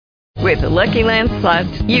With the Lucky Land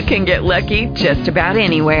Slots, you can get lucky just about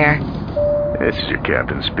anywhere. This is your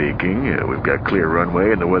captain speaking. We've got clear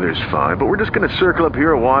runway and the weather's fine, but we're just going to circle up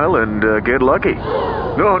here a while and get lucky.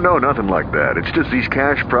 No, nothing like that. It's just these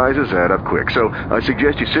cash prizes add up quick. So I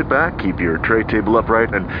suggest you sit back, keep your tray table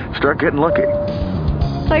upright, and start getting lucky.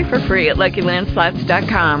 Play for free at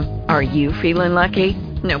LuckyLandSlots.com. Are you feeling lucky?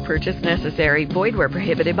 No purchase necessary. Void where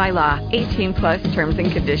prohibited by law. 18 plus terms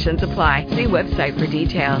and conditions apply. See website for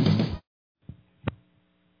details.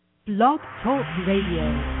 Blog Talk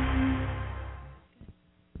Radio.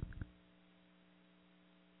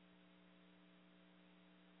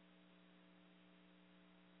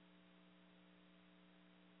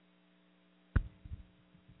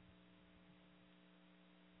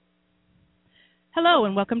 Hello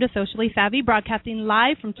and welcome to Socially Savvy, broadcasting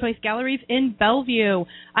live from Choice Galleries in Bellevue.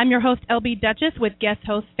 I'm your host, LB Duchess, with guest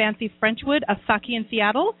host Fancy Frenchwood of Saki in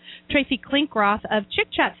Seattle, Tracy Klinkroth of Chick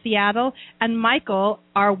Chat Seattle, and Michael,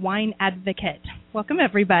 our wine advocate. Welcome,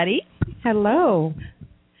 everybody. Hello.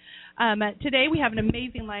 Today we have an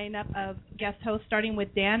amazing lineup of guest hosts, starting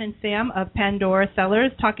with Dan and Sam of Pandora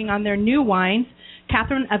Cellars, talking on their new wines,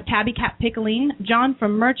 Catherine of Tabby Cat Pickling, John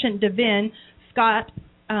from Merchant Divin, Scott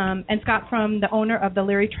from the owner of the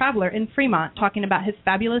Leary Traveler in Fremont, talking about his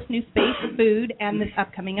fabulous new space, food, and this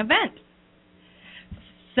upcoming event.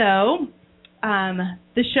 So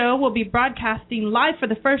the show will be broadcasting live for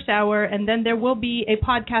the first hour, and then there will be a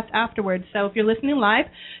podcast afterwards. So if you're listening live,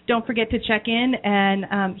 don't forget to check in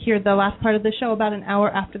and hear the last part of the show about an hour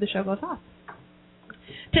after the show goes off.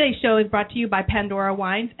 Today's show is brought to you by Pandora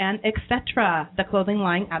Wines and Etc., the clothing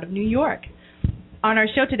line out of New York. On our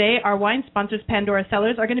show today, our wine sponsors, Pandora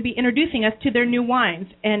Cellars, are going to be introducing us to their new wines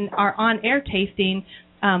and our on-air tasting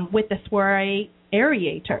with the Soiree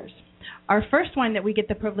Aerators. Our first wine that we get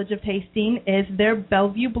the privilege of tasting is their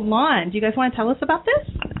Bellevue Blonde. Do you guys want to tell us about this?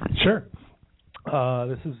 Sure.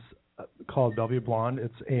 This is called Bellevue Blonde.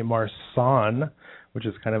 It's a Marsanne, which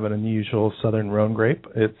is kind of an unusual Southern Rhone grape.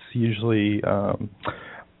 It's usually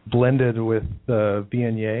blended with the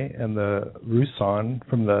Viognier and the Roussanne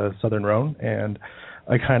from the Southern Rhone, and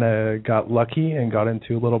I kind of got lucky and got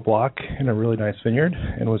into a little block in a really nice vineyard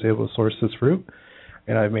and was able to source this fruit,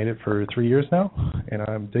 and I've made it for 3 years now, and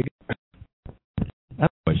I'm digging it. I have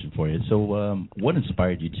a question for you. So what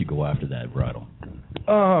inspired you to go after that varietal?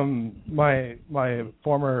 My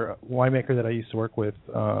former winemaker that I used to work with,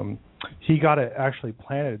 he got it actually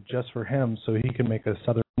planted just for him so he could make a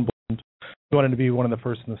Southern blend. He wanted to be one of the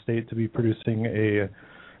first in the state to be producing a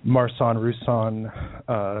Marsanne Roussanne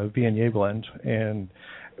Viognier blend, and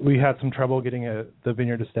we had some trouble getting the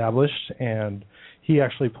vineyard established, and he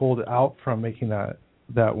actually pulled out from making that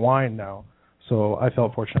wine now. So I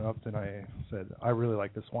felt fortunate enough, and I said, I really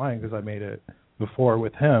like this wine because I made it before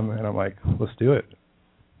with him, and I'm like, let's do it.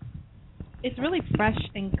 It's really fresh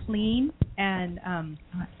and clean, and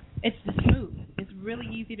it's smooth. It's really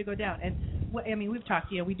easy to go down. And we've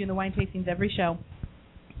talked, we do the wine tastings every show,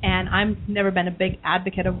 and I've never been a big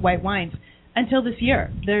advocate of white wines until this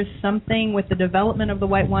year. There's something with the development of the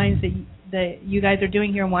white wines that you guys are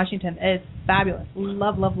doing here in Washington. It's fabulous.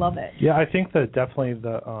 Love, love, love it. Yeah, I think that definitely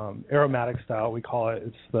the aromatic style, we call it,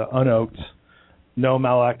 it's the unoaked, no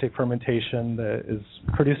malolactic fermentation that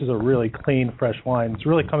produces a really clean, fresh wine. It's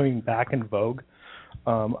really coming back in vogue.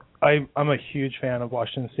 I'm a huge fan of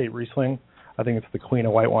Washington State Riesling. I think it's the queen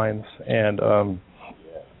of white wines, and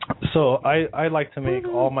so I like to make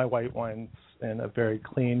all my white wines in a very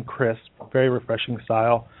clean, crisp, very refreshing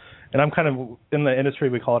style. And I'm kind of, in the industry,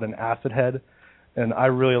 we call it an acid head, and I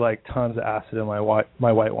really like tons of acid in my white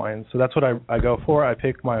wines. So that's what I go for. I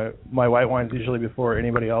pick my white wines usually before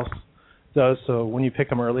anybody else does. So when you pick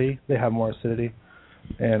them early, they have more acidity.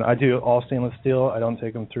 And I do all stainless steel. I don't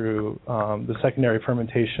take them through the secondary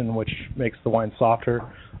fermentation, which makes the wine softer.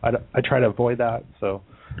 I try to avoid that. So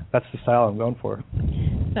that's the style I'm going for.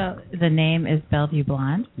 So the name is Bellevue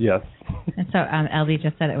Blonde? Yes. And so LB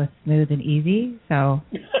just said it was smooth and easy. So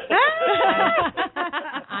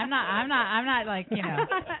I'm not like,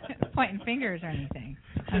 pointing fingers or anything.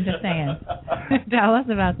 I'm just saying. Tell us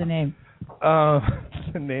about the name.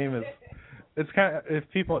 The name is, it's kind of, if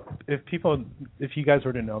you guys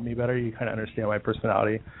were to know me better, you kind of understand my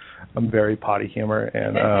personality. I'm very potty humor,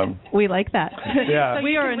 and we like that. Yeah, so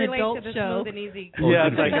we are an adult show. Smooth and easy. Yeah,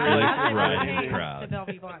 it's like right.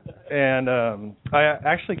 And I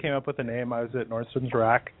actually came up with the name. I was at Nordstrom's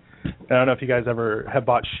Rack. I don't know if you guys ever have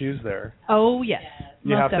bought shoes there. Oh yes,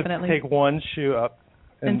 you most have definitely. to take one shoe up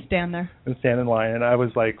and stand there and stand in line. And I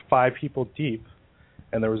was like 5 people deep.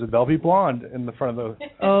 And there was a Bellevue Blonde in the front of the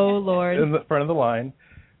oh Lord in the front of the line,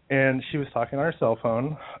 and she was talking on her cell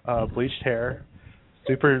phone, bleached hair,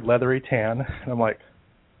 super leathery tan. And I'm like,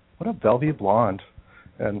 what a Bellevue Blonde.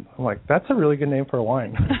 And I'm like, that's a really good name for a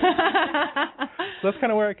wine. So that's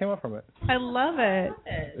kind of where I came up from it. I love it.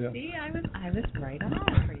 Yeah. See, I was right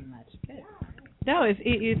on pretty much. Good. No, it's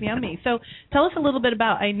yummy. So tell us a little bit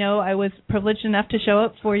about, I know I was privileged enough to show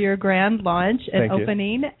up for your grand launch and Thank you.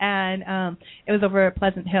 opening, and it was over at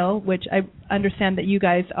Pleasant Hill, which I understand that you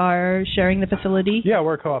guys are sharing the facility. Yeah,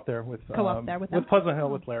 we're a co-op there with them? Pleasant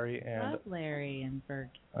Hill with Larry and Love Larry and Berg.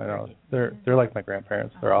 I know they're like my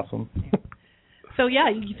grandparents. They're awesome. So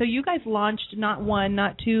so you guys launched not one,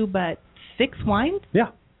 not two, but 6 wines. Yeah.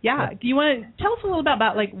 Do you want to tell us a little bit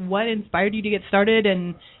about like what inspired you to get started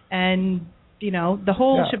and you know the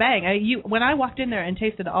whole shebang? When I walked in there and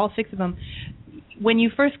tasted all 6 of them, when you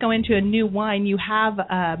first go into a new wine, you have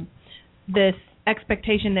this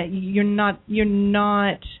expectation that you're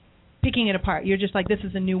not picking it apart. You're just like, this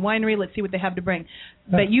is a new winery. Let's see what they have to bring.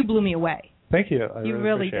 But you blew me away. Thank you. I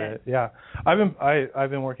really appreciate did. it. Yeah, I've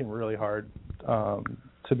been working really hard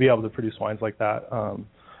to be able to produce wines like that.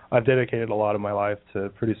 I've dedicated a lot of my life to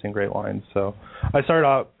producing great wines. So I started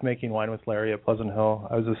out making wine with Larry at Pleasant Hill.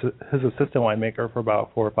 I was his assistant winemaker for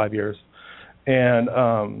about 4 or 5 years, and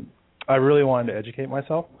I really wanted to educate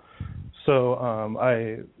myself. So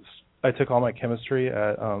I took all my chemistry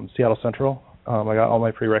at Seattle Central. I got all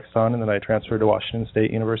my prereqs done, and then I transferred to Washington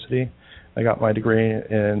State University. I got my degree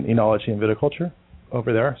in enology and viticulture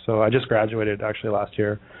over there. So I just graduated actually last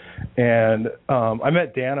year. And I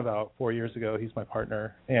met Dan about 4 years ago. He's my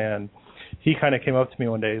partner. And he kind of came up to me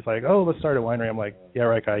one day. He's like, oh, let's start a winery. I'm like, yeah,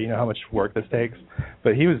 right, guy. You know how much work this takes?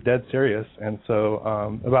 But he was dead serious. And so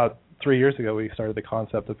about 3 years ago, we started the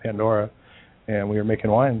concept of Pandora. And we were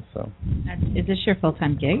making wines. So, is this your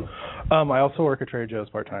full-time gig? I also work at Trader Joe's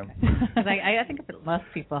part-time. I think most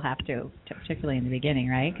people have to, particularly in the beginning,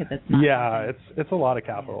 right? Because it's not. Yeah, it's a lot of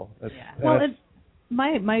capital. Well,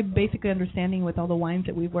 my basic understanding with all the wines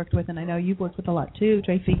that we've worked with, and I know you've worked with a lot too,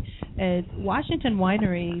 Tracy, is Washington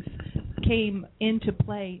wineries came into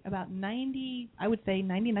play about 95%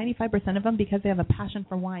 of them because they have a passion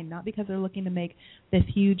for wine, not because they're looking to make this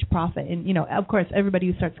huge profit. And, you know, of course, everybody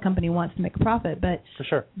who starts a company wants to make a profit, but for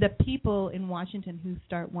sure, the people in Washington who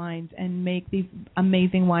start wines and make these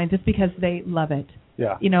amazing wines, it's because they love it.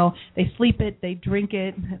 Yeah. You know, they sleep it, they drink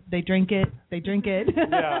it, they drink it, they drink it.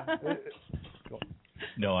 Yeah.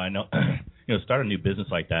 No, I know. Start a new business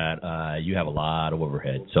like that, you have a lot of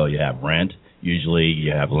overhead. So you have rent. Usually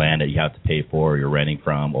you have land that you have to pay for, you're renting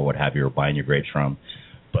from, or what have you, or buying your grapes from.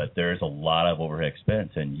 But there's a lot of overhead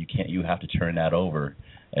expense, and you have to turn that over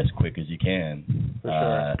as quick as you can.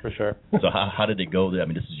 For sure. So how did it go? I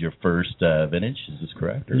mean, this is your first vintage. Is this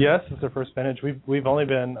correct? Or? Yes, it's our first vintage. We've only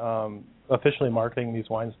been officially marketing these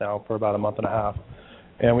wines now for about a month and a half,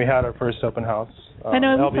 and we had our first open house. I know,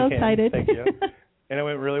 I'm so excited. Thank you. And it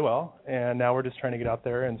went really well, and now we're just trying to get out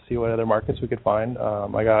there and see what other markets we could find.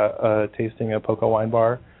 I got a tasting at Poco Wine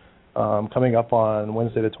Bar coming up on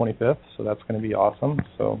Wednesday the 25th, so that's going to be awesome.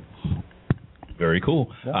 So very cool.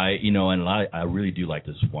 Yeah. I really do like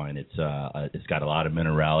this wine. It's got a lot of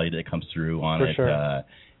minerality that comes through on it. Sure.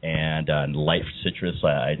 And light citrus,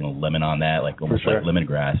 lemon on that, like almost like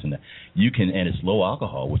lemongrass, and it's low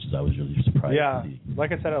alcohol, which I was really surprised. Yeah,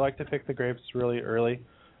 like I said, I like to pick the grapes really early.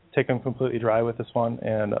 Take them completely dry with this one,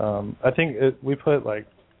 and I think we put like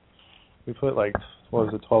what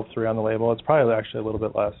was it, 12.3 on the label. It's probably actually a little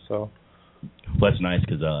bit less. So well, that's nice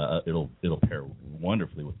because it'll pair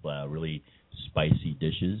wonderfully with really spicy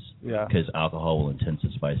dishes. Yeah. Because alcohol will enhance the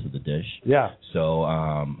spice of the dish. Yeah. So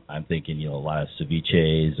I'm thinking a lot of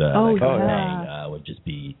ceviches. Would just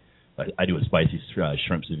be. I do a spicy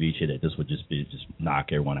shrimp ceviche that this would just knock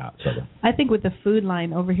everyone out. So I think with the food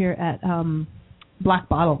line over here at Black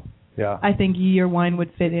Bottle. Yeah. I think your wine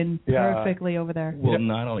would fit in perfectly over there. Well,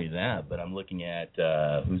 not only that, but I'm looking at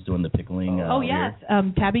who's doing the pickling. Yes,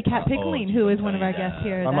 Tabby Cat Pickling, who is one of our guests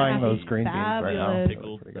here. I'm eyeing those green beans right now.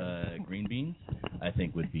 Pickled green beans, I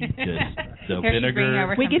think would be just the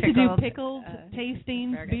vinegar. We get to do pickled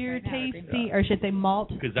tastings, beer tasting, or I should say malt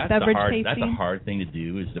beverage tasting. That's a hard thing to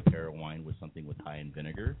do, is to pair a wine with something with high in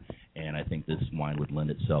vinegar, and I think this wine would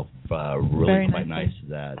lend itself really quite nice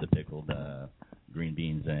to the pickled green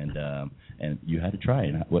beans, and you had to try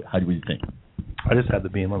it. How do you think? I just had the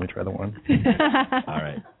bean. Let me try the one. All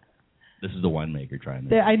right. This is the winemaker trying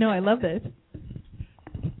this. I know. I love this.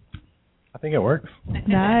 I think it works. Nice.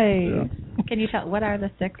 Yeah. Can you tell what are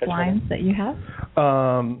the 6 wines that you have?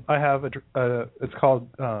 I have it's called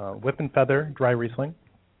Whip and Feather Dry Riesling.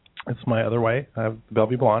 It's my other way. I have the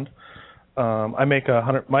Bellevue Blonde. I make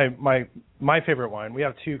 100. My favorite wine. We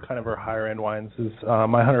have 2 kind of our higher end wines. Is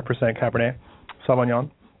my 100% Cabernet Sauvignon.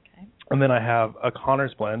 Okay. And then I have a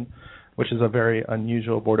Connors blend, which is a very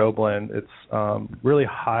unusual Bordeaux blend. It's really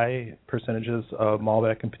high percentages of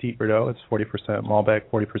Malbec and Petit Verdot. It's 40% Malbec,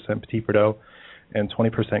 40% Petit Verdot, and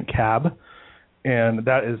 20% Cab. And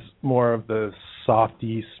that is more of the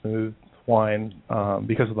softy, smooth wine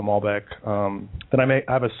because of the Malbec. Then I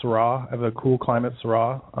have a Syrah. I have a Cool Climate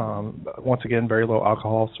Syrah. Once again, very low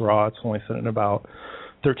alcohol Syrah. It's only sitting at about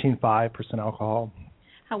 13.5% alcohol.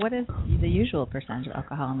 What is the usual percentage of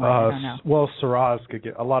alcohol in wine? I don't know. Well, Syrahs could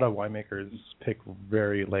get, a lot of winemakers pick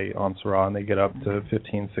very late on Syrah, and they get up to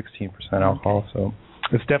 15, 16% alcohol. So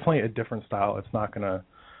it's definitely a different style. It's not going to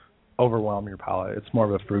overwhelm your palate. It's more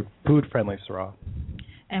of a food-friendly Syrah.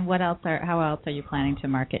 And how else are you planning to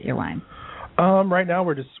market your wine? Right now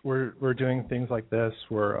we're doing things like this.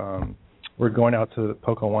 We're going out to the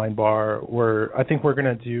Poco Wine Bar. I think we're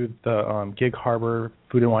going to do the Gig Harbor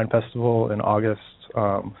Food and Wine Festival in August.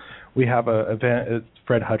 We have an event at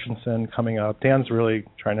Fred Hutchinson coming up. Dan's really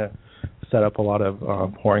trying to set up a lot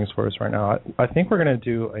of pourings for us right now. I think we're going to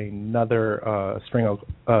do another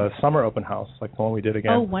summer open house, like the one we did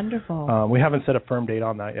again. Oh, wonderful. We haven't set a firm date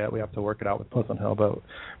on that yet. We have to work it out with Pleasant Hill, but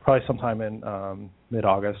probably sometime in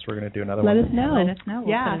mid-August we're going to do another one. Let us know.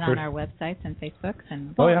 We'll put it on our websites and Facebooks.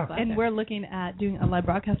 And and we're looking at doing a live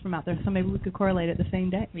broadcast from out there, so maybe we could correlate it the same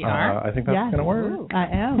day. We are? I think that's going to work. Ooh. I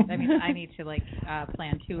am. I mean, I need to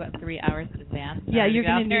plan 2-3 hours in advance. Yeah, you're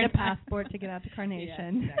going to need a passport to get out to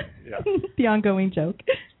Carnation. Yeah, exactly. The ongoing joke.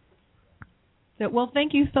 So, well,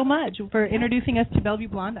 thank you so much for introducing us to Bellevue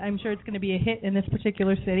Blonde. I'm sure it's going to be a hit in this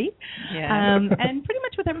particular city. Yeah. And pretty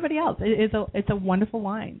much with everybody else. It's a wonderful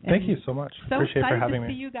wine. Thank you so much. So Appreciate for having me.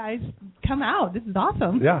 me. See you guys come out. This is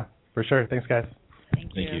awesome. Yeah, for sure. Thanks, guys.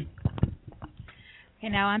 Thank you. Okay,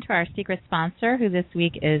 now on to our secret sponsor, who this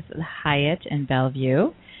week is the Hyatt in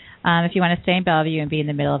Bellevue. If you want to stay in Bellevue and be in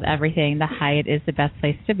the middle of everything, the Hyatt is the best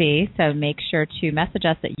place to be. So make sure to message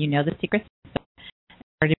us that you know the secret sponsor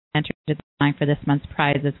to enter the drawing for this month's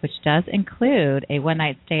prizes, which does include a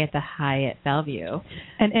one-night stay at the Hyatt Bellevue.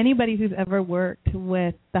 And anybody who's ever worked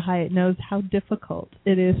with the Hyatt knows how difficult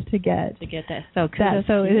it is to get that. So kudos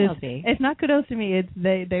to you, LB. It's not kudos to me. It's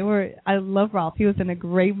they were. I love Rolf. He was in a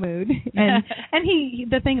great mood, and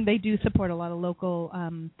they do support a lot of local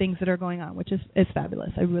things that are going on, which is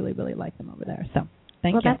fabulous. I really really like them over there. So.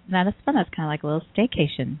 Thank you. That's fun. That's kind of like a little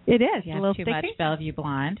staycation. It is. You have too much Bellevue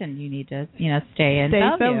Blonde, and you need to, stay in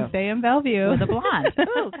Bellevue. Stay in Bellevue with a blonde.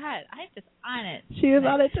 Oh, God, I'm just on it. She is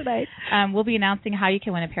on it tonight. We'll be announcing how you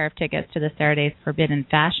can win a pair of tickets to the Saturday's Forbidden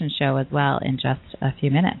Fashion Show as well in just a few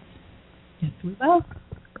minutes. Yes, we will.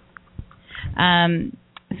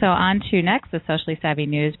 So on to next, the Socially Savvy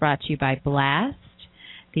News brought to you by Blast,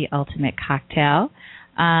 the ultimate cocktail.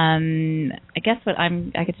 I guess I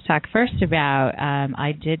get to talk first about,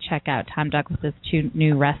 I did check out Tom Douglas's 2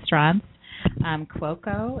 new restaurants,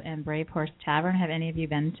 Cuoco and Brave Horse Tavern. Have any of you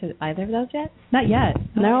been to either of those yet? Not yet.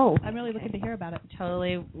 No. I'm really looking to hear about it.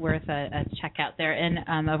 Totally worth a check out there.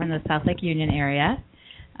 Over in the South Lake Union area.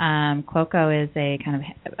 Cuoco is a kind of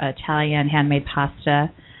Italian handmade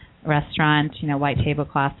pasta restaurant, white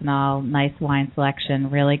tablecloths and all, nice wine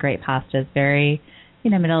selection, really great pastas, very,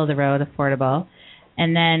 middle of the road, affordable.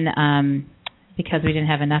 And then because we didn't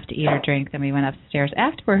have enough to eat or drink, then we went upstairs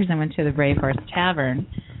afterwards and went to the Brave Horse Tavern,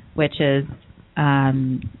 which is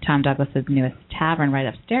Tom Douglas's newest tavern right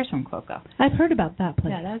upstairs from Cuoco. I've heard about that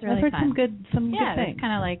place. Yeah, that was really I've heard fun. some good things. It's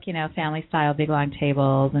kind of like, family style, big long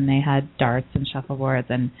tables, and they had darts and shuffleboards,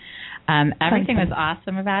 and everything was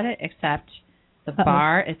awesome about it except the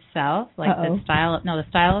bar itself, the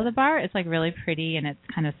style of the bar is like really pretty, and it's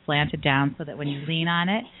kind of slanted down so that when you lean on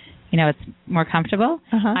it, it's more comfortable.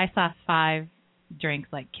 I saw 5 drinks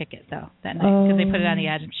kick it though that night because they put it on the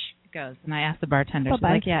edge and it goes. And I asked the bartender, she's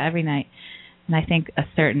like, yeah, every night. And I think a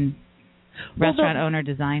certain restaurant owner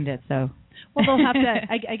designed it, so. Well, they'll have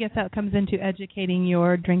to. I guess that comes into educating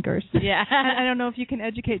your drinkers. Yeah. I don't know if you can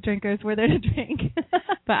educate drinkers where they're to drink.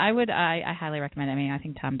 But I highly recommend it. I mean, I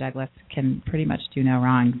think Tom Douglas can pretty much do no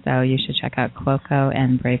wrong. So you should check out Cuoco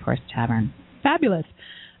and Brave Horse Tavern. Fabulous.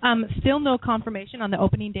 Still no confirmation on the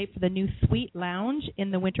opening date for the new Sweet Lounge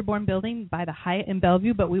in the Winterbourne building by the Hyatt in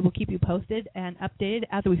Bellevue, but we will keep you posted and updated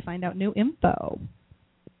as we find out new info.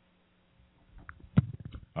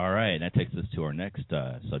 All right, that takes us to our next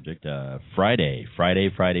subject, Friday,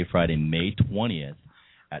 May 20th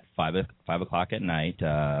at 5 o'clock at night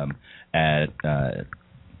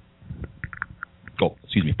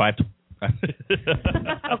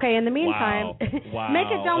Okay, in the meantime, wow. Make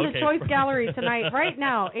it down to Choice Gallery tonight, right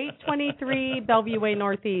now, 823 Bellevue Way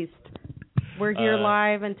Northeast. We're here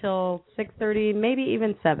live until 6:30, maybe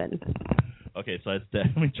even 7. Okay, so let's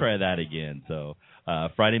definitely try that again. So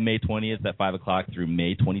Friday, May 20th at 5 o'clock through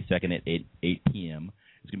May 22nd at 8 p.m.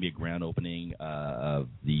 It's going to be a grand opening of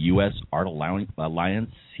the U.S. Art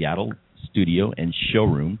Alliance Seattle studio and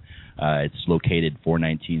showroom. It's located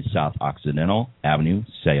 419 South Occidental Avenue,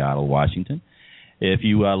 Seattle, Washington. If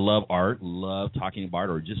you love art, love talking about art,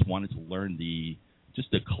 or just wanted to learn the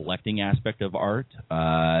collecting aspect of art,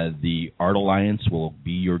 the Art Alliance will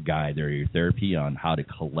be your guide. They're your therapy on how to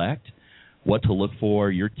collect, what to look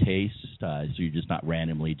for, your taste, so you're just not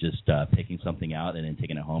randomly just picking something out and then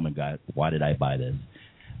taking it home and why did I buy this?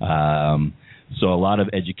 So a lot of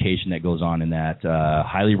education that goes on in that.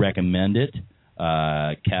 Highly recommend it.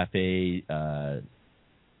 Cafe,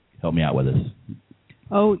 help me out with this.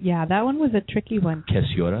 Oh, yeah, that one was a tricky one.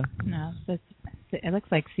 Casiora? No, it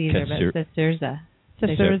looks like Caesar, but Caesarza.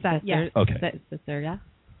 Caesarza, yeah. Okay. Caesarza.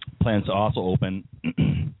 Plans to also open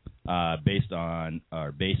based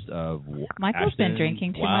of Michael's Ashton. been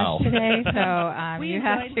drinking too Wow. much today, so you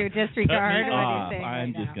have to disregard what he's saying.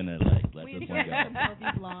 I'm right just now. going to let this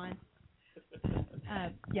one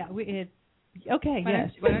go. Okay, yes.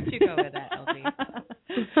 Why don't you go with that, LG?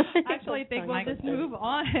 Actually, I think we'll just move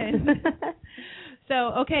on. So,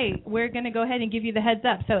 okay, we're going to go ahead and give you the heads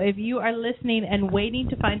up. So if you are listening and waiting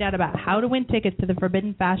to find out about how to win tickets to the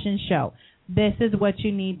Forbidden Fashion Show, this is what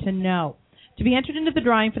you need to know. To be entered into the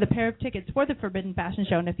drawing for the pair of tickets for the Forbidden Fashion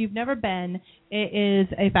Show, and if you've never been, it is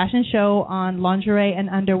a fashion show on lingerie and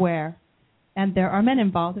underwear. And there are men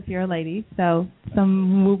involved if you're a lady, so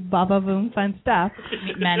some ba-ba-boom fun stuff.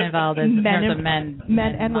 Men involved in terms of men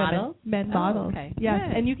and models? women. Men models. Okay. Yes,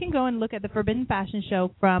 Good. and you can go and look at the Forbidden Fashion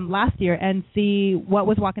Show from last year and see what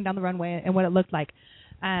was walking down the runway and what it looked like.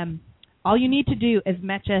 All you need to do is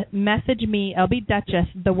message me, LB Duchess,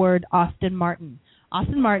 the word Austin Martin.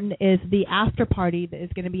 Austin Martin is the after party that is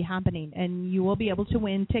going to be happening, and you will be able to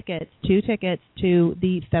win two tickets to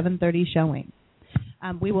the 7:30 showing.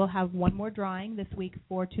 We will have one more drawing this week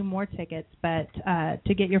for 2 more tickets, but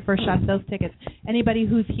to get your first shot at those tickets, anybody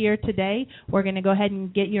who's here today, we're going to go ahead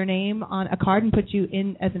and get your name on a card and put you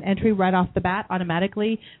in as an entry right off the bat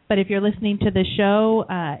automatically. But if you're listening to the show,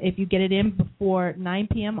 if you get it in before 9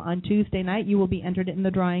 p.m. on Tuesday night, you will be entered in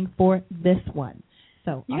the drawing for this one.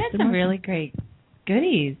 So you had some really great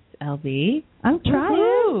goodies, LB. I'm trying.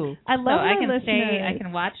 Woo-hoo. I love I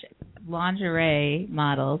can watch lingerie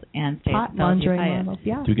models and stay hot at lingerie models.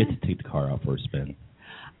 Yeah. Do you get to take the car out for a spin?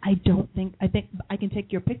 I think I can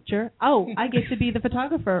take your picture. Oh, I get to be the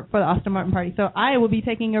photographer for the Austin Martin party, so I will be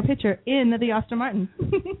taking your picture in the Austin Martin.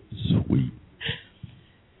 Sweet.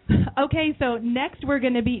 Okay, so next we're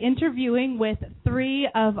going to be interviewing with 3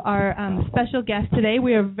 of our special guests today.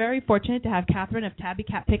 We are very fortunate to have Catherine of Tabby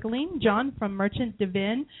Cat Pickling, John from Merchant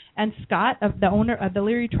Divin, and Scott, the owner of the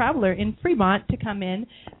Leary Traveler in Fremont, to come in.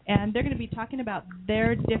 And they're going to be talking about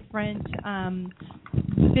their different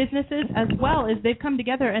businesses, as well as they've come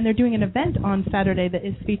together and they're doing an event on Saturday that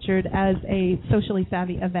is featured as a socially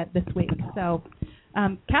savvy event this week. So,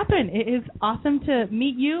 Catherine, it is awesome to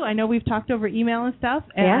meet you. I know we've talked over email and stuff,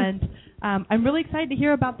 and I'm really excited to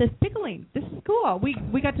hear about this pickling. This is cool.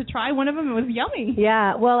 We got to try one of them. It was yummy.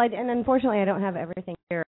 Yeah, well, and unfortunately, I don't have everything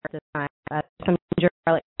here at this time. Some ginger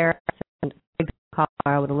garlic carrots and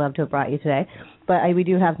cauliflower I would have loved to have brought you today, but we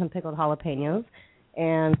do have some pickled jalapenos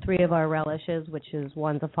and 3 of our relishes, which is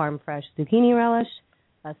one's a farm fresh zucchini relish,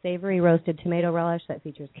 a savory roasted tomato relish that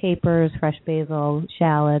features capers, fresh basil,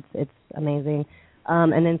 shallots. It's amazing.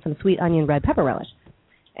 And then some sweet onion red pepper relish.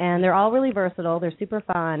 And they're all really versatile. They're super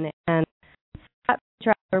fun. And I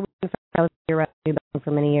was here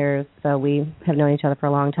for many years, so we have known each other for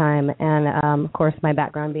a long time. And, of course, my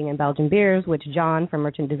background being in Belgian beers, which John from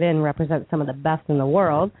Merchant Divin represents some of the best in the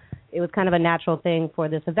world. It was kind of a natural thing for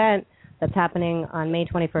this event that's happening on May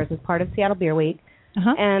 21st as part of Seattle Beer Week.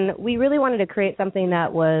 Uh-huh. And we really wanted to create something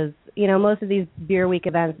that was, most of these Beer Week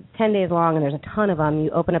events, 10 days long, and there's a ton of them.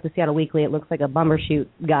 You open up the Seattle Weekly, it looks like a bumbershoot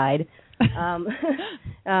guide.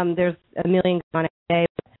 There's a million on it a day.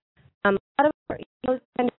 A lot of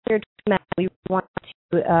we want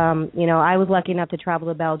to, I was lucky enough to travel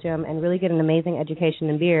to Belgium and really get an amazing education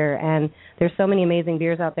in beer. And there's so many amazing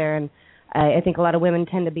beers out there, and I think a lot of women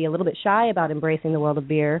tend to be a little bit shy about embracing the world of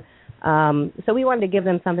beer. So we wanted to give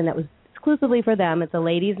them something that was exclusively for them. It's a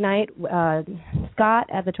ladies' night. Scott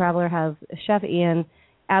at the Traveler has Chef Ian,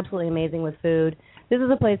 absolutely amazing with food. This is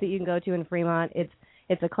a place that you can go to in Fremont.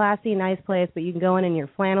 It's a classy, nice place, but you can go in your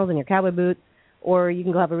flannels and your cowboy boots, or you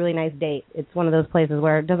can go have a really nice date. It's one of those places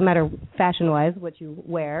where it doesn't matter fashion-wise what you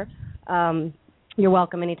wear. You're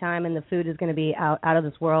welcome anytime, and the food is going to be out of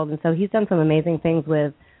this world. And so he's done some amazing things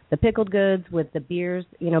with the pickled goods, with the beers.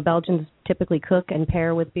 Belgians typically cook and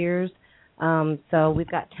pair with beers. So we've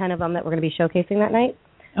got 10 of them that we're going to be showcasing that night.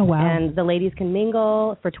 Oh, wow. And the ladies can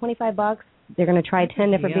mingle for $25. They're going to try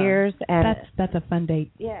 10 different beers. And that's a fun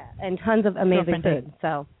date. Yeah, and tons of amazing food.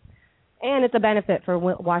 So, and it's a benefit for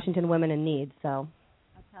Washington Women in Need. So,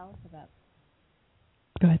 tell us about.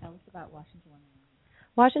 Go ahead. Tell us about Washington Women in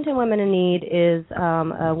Need. Washington Women in Need is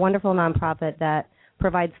a wonderful nonprofit that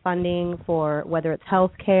provides funding for whether it's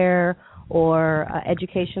health care or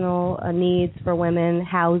educational needs for women,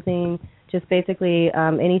 housing, just basically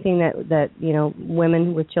anything that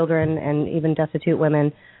women with children and even destitute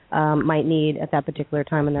women might need at that particular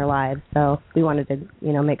time in their lives. So we wanted to,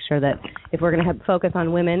 make sure that if we're going to focus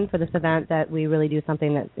on women for this event, that we really do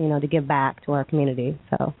something that, to give back to our community.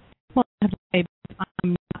 So. Well, I have to say,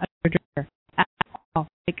 I'm not a drinker at all.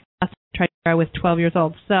 I was 12 years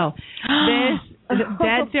old. So this,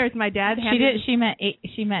 dead serious. My dad handed. She meant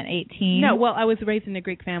 18. No, well, I was raised in a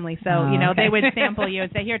Greek family, so okay. They would sample you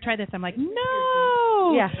and say, "Here, try this." I'm like,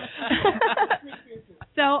 no. Yeah.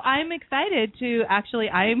 So I'm excited to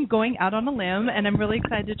I'm going out on a limb, and I'm really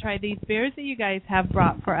excited to try these beers that you guys have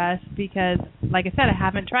brought for us because, like I said, I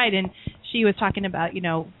haven't tried. And she was talking about,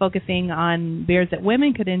 focusing on beers that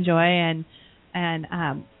women could enjoy, and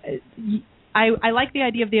I like the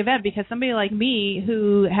idea of the event because somebody like me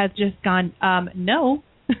who has just gone, no.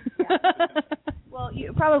 Well,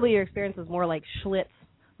 probably your experience was more like Schlitz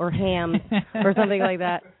or Ham or something like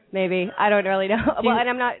that. Maybe. I don't really know. Well, and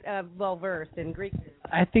I'm not well-versed in Greek.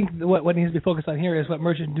 I think what needs to be focused on here is what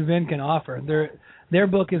Merchant du Vin can offer. Their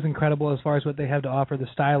book is incredible as far as what they have to offer, the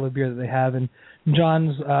style of beer that they have. And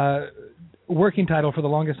John's working title for the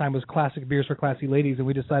longest time was Classic Beers for Classy Ladies, and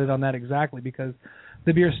we decided on that exactly because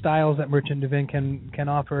the beer styles that Merchant du Vin can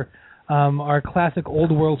offer are classic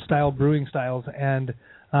old world style brewing styles. And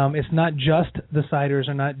it's not just the ciders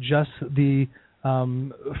or not just the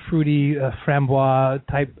fruity framboise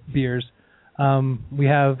type beers. We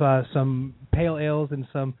have some pale ales and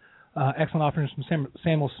some excellent offerings from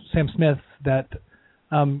Sam Smith that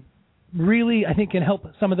really I think can help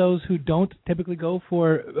some of those who don't typically go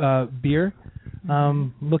for beer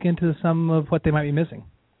look into some of what they might be missing.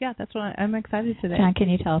 Yeah, that's what I'm excited today. John, can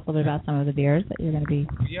you tell us a little bit about some of the beers that you're going to be?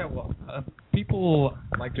 Yeah, well, people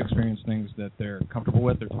like to experience things that they're comfortable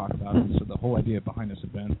with or talk about. And so the whole idea behind this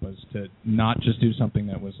event was to not just do something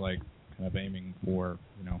that was like kind of aiming for,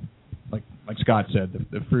 like Scott said,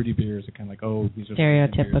 the fruity beers are kind of like, these are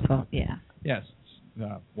stereotypical. Yeah. Yes,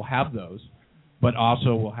 we'll have those, but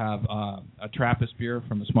also we'll have a Trappist beer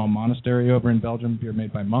from a small monastery over in Belgium, beer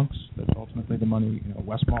made by monks. That's ultimately the money,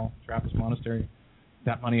 Westmalle Trappist Monastery.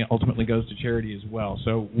 That money ultimately goes to charity as well.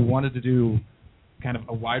 So we wanted to do kind of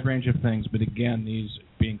a wide range of things, but again, these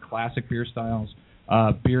being classic beer styles.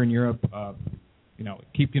 Beer in Europe,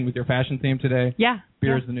 keeping with your fashion theme today. Yeah.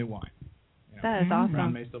 Beer is the new wine. That is awesome.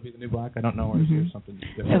 Brown may still be the new black. I don't know. Or is there something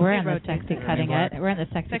different? So we're on the sexy cutting edge. We're on the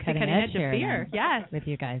sexy cutting edge of here beer. Yes. With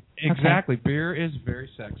you guys. Exactly. Okay. Beer is very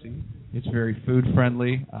sexy. It's very food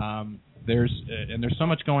friendly. There's so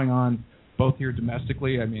much going on. Both here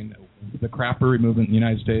domestically, I mean, the craft brewery movement in the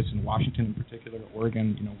United States and Washington in particular,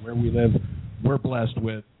 Oregon, where we live, we're blessed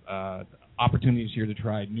with opportunities here to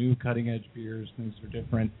try new cutting-edge beers, things that are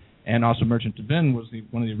different. And also Merchant du Vin was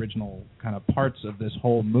one of the original kind of parts of this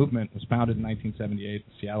whole movement. It was founded in 1978,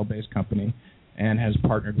 a Seattle-based company, and has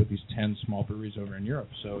partnered with these 10 small breweries over in Europe.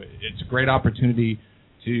 So it's a great opportunity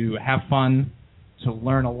to have fun, to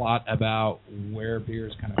learn a lot about where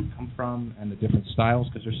beers kind of come from and the different styles,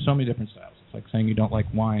 because there's so many different styles. It's like saying you don't like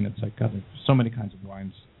wine. It's like, God, there's so many kinds of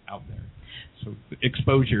wines out there. So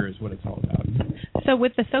exposure is what it's all about. So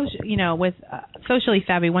with the Socially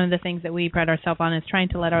Savvy, one of the things that we pride ourselves on is trying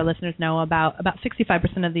to let our listeners know about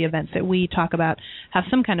 65% of the events that we talk about have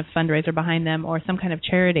some kind of fundraiser behind them or some kind of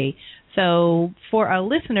charity. So for our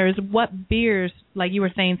listeners, what beers, like you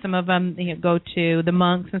were saying, some of them go to the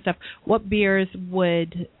monks and stuff, what beers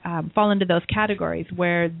would fall into those categories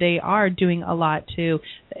where they are doing a lot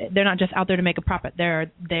they're not just out there to make a profit,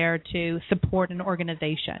 they're there to support an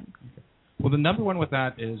organization? Well, the number one with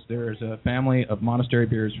that is there's a family of monastery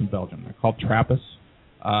beers from Belgium. They're called Trappists.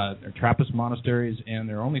 They're Trappist monasteries, and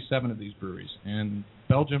there are only 7 of these breweries. And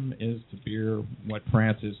Belgium is to beer what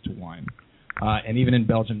France is to wine. And even in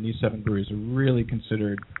Belgium, these 7 breweries are really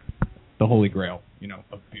considered the holy grail,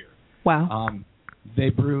 of beer. Wow. The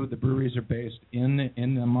breweries are based in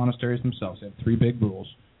the monasteries themselves. They have 3 big rules.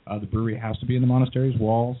 The brewery has to be in the monastery's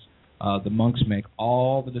walls. The monks make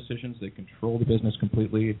all the decisions. They control the business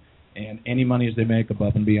completely. And any monies they make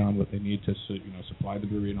above and beyond what they need to supply the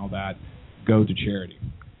brewery and all that go to charity.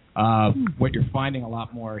 What you're finding a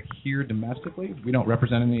lot more here domestically, we don't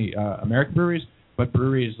represent any American breweries, but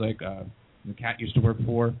breweries like the Cat used to work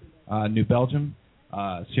for, New Belgium,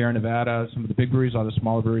 Sierra Nevada, some of the big breweries, a lot of the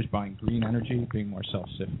smaller breweries buying green energy, being more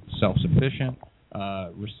self-sufficient,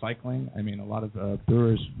 recycling. I mean, a lot of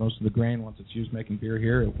brewers, most of the grain, once it's used making beer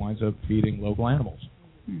here, it winds up feeding local animals.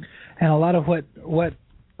 And a lot of what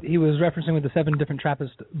he was referencing with the 7 different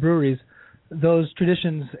Trappist breweries, those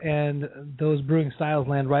traditions and those brewing styles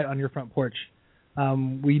land right on your front porch.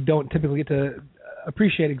 We don't typically get to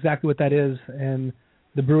appreciate exactly what that is, and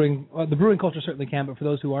the brewing culture certainly can, but for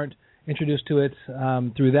those who aren't introduced to it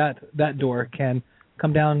through that door, can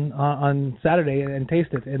come down on Saturday and taste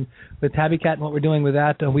it. And with Tabby Cat and what we're doing with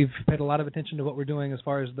that, we've paid a lot of attention to what we're doing as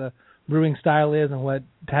far as the brewing style is and what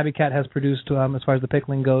Tabby Cat has produced as far as the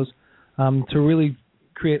pickling goes, to really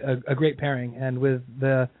create a great pairing. And with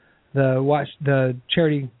the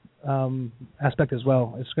charity aspect as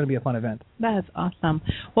well, it's going to be a fun event. That is awesome.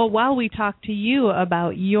 Well, while we talk to you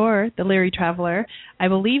about the Leary Traveler, I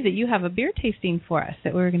believe that you have a beer tasting for us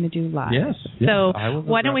that we're going to do live. Yes. So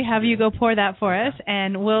why don't we have you go pour that for us,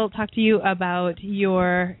 and we'll talk to you about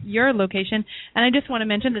your location. And I just want to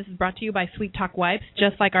mention this is brought to you by Sweet Talk Wipes.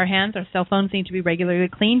 Just like our hands, our cell phones need to be regularly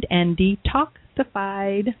cleaned and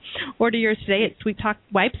detoxified. Order yours today at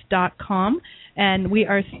sweettalkwipes.com. And we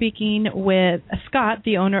are speaking with Scott,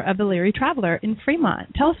 the owner of the Leary Traveler in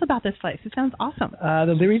Fremont. Tell us about this place. It sounds awesome.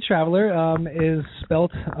 The Leary Traveler is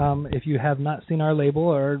spelt, if you have not seen our label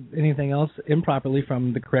or anything else, improperly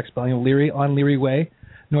from the correct spelling of Leary on Leary Way,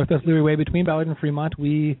 Northwest Leary Way between Ballard and Fremont.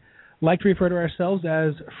 We like to refer to ourselves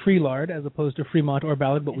as Freelard as opposed to Fremont or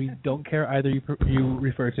Ballard, but we don't care either you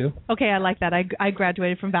refer to. Okay, I like that. I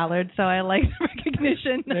graduated from Ballard, so I like the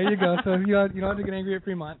recognition. There you go. So you don't have to get angry at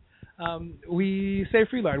Fremont. We say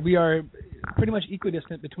Freelard. We are pretty much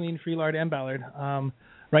equidistant between Freelard and Ballard,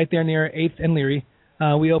 right there near 8th and Leary.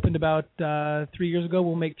 We opened about 3 years ago.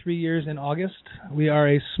 We'll make 3 years in August. We are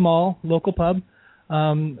a small local pub.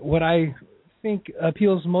 What I think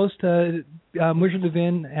appeals most to Merchant du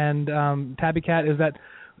Vin and Tabby Cat is that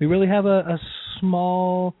we really have a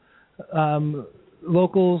small,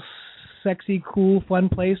 local, sexy, cool, fun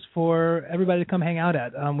place for everybody to come hang out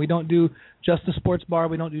at. We don't do just the sports bar.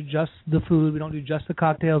 We don't do just the food. We don't do just the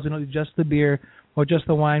cocktails. We don't do just the beer or just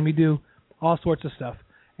the wine. We do all sorts of stuff.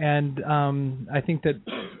 And I think that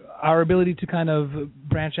our ability to kind of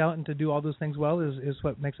branch out and to do all those things well is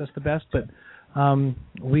what makes us the best. But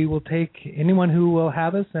we will take anyone who will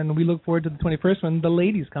have us, and we look forward to the 21st when the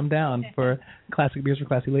ladies come down for classic beers for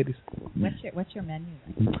classy ladies. What's your menu?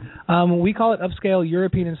 We call it upscale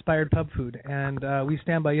European-inspired pub food, and we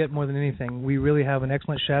stand by it more than anything. We really have an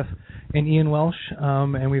excellent chef in Ian Welsh,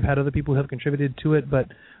 and we've had other people who have contributed to it, but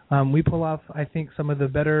we pull off, I think, some of the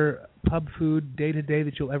better pub food day-to-day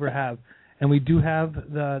that you'll ever have. And we do have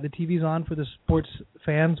the TVs on for the sports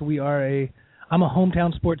fans. I'm a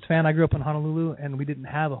hometown sports fan. I grew up in Honolulu, and we didn't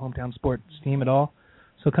have a hometown sports team at all.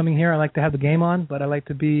 So coming here, I like to have the game on, but I like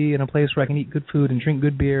to be in a place where I can eat good food and drink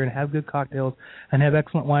good beer and have good cocktails and have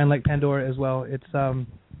excellent wine like Pandora as well. It's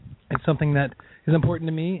something that is important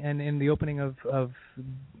to me, and in the opening of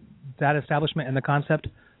that establishment and the concept,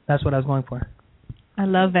 that's what I was going for. I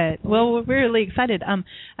love it. Well, we're really excited. And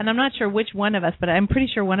I'm not sure which one of us, but I'm pretty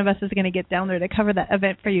sure one of us is going to get down there to cover that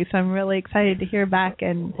event for you. So I'm really excited to hear back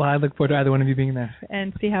Well, I look forward to either one of you being there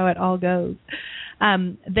and see how it all goes.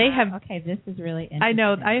 Okay, this is really interesting. I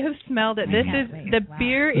know. I have smelled it.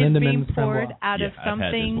 Beer is being poured out of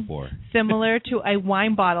something similar to a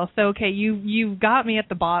wine bottle. So okay, you've got me at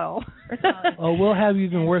the bottle. Oh, we'll have you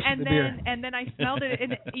even worse with the beer. And then I smelled it.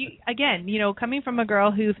 And again, coming from a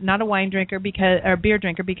girl who's not a wine drinker or beer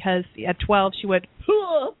drinker because at 12 she went.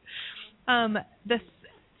 The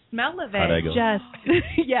smell of it just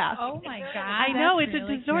yeah. Oh my God! I know it's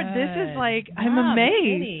really a dessert. Good. This is like I'm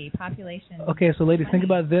amazed. City population. Okay, so ladies, think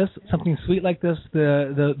about this: something sweet like this.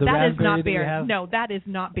 The that raspberry is not beer. That you have. No, that is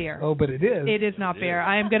not beer. Oh, but it is. It is not beer.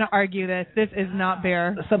 I am going to argue this. This is not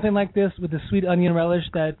beer. Something like this with the sweet onion relish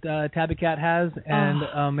that Tabby Cat has,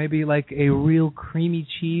 and maybe like a real creamy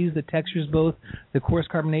cheese that textures both the coarse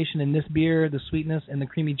carbonation in this beer, the sweetness, and the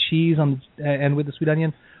creamy cheese and with the sweet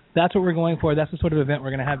onion. That's what we're going for. That's the sort of event we're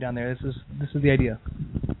going to have down there. This is the idea.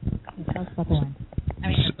 Tell us about the wine.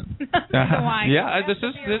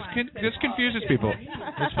 This confuses people.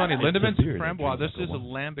 It's funny. Lindeman's Framboise. This is a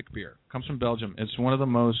lambic beer. Comes from Belgium. It's one of the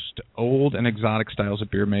most old and exotic styles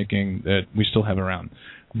of beer making that we still have around.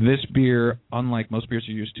 This beer, unlike most beers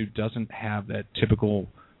you're used to, doesn't have that typical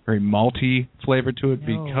very malty flavor to it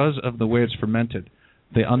because of the way it's fermented.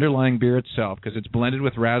 The underlying beer itself, because it's blended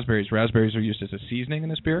with raspberries. Raspberries are used as a seasoning in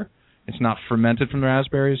this beer. It's not fermented from the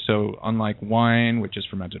raspberries, so unlike wine, which is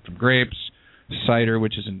fermented from grapes, cider,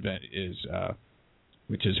 which is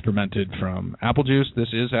which is fermented from apple juice. This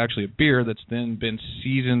is actually a beer that's then been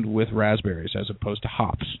seasoned with raspberries as opposed to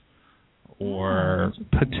hops or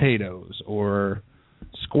potatoes or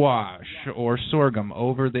squash or sorghum.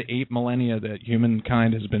 Over the 8 millennia that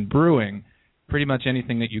humankind has been brewing, pretty much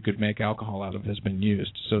anything that you could make alcohol out of has been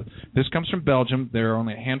used. So this comes from Belgium. There are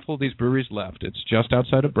only a handful of these breweries left. It's just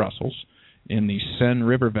outside of Brussels in the Seine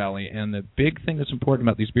River Valley. And the big thing that's important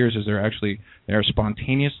about these beers is they are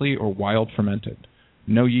spontaneously or wild fermented.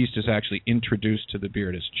 No yeast is actually introduced to the beer.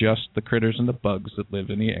 It is just the critters and the bugs that live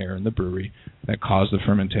in the air in the brewery that cause the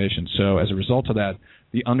fermentation. So as a result of that,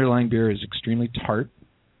 the underlying beer is extremely tart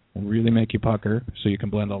and really make you pucker, so you can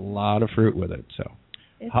blend a lot of fruit with it. So,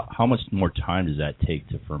 how much more time does that take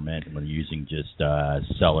to ferment when you're using just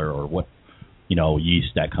cellar or what, yeast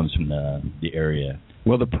that comes from the area?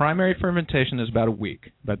 Well, the primary fermentation is about a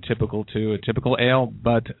week, about typical to a typical ale,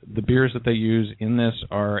 but the beers that they use in this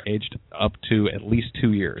are aged up to at least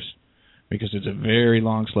 2 years because it's a very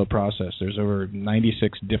long, slow process. There's over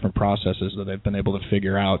 96 different processes that they've been able to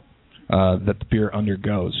figure out that the beer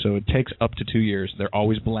undergoes. So it takes up to 2 years. They're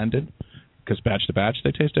always blended because batch to batch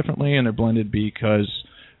they taste differently, and they're blended because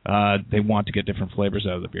they want to get different flavors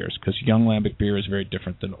out of the beers because young lambic beer is very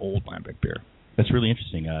different than old lambic beer. That's really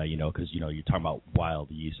interesting, because you're talking about wild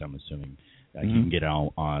yeast. I'm assuming you can get it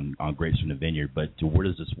on grapes from the vineyard. But where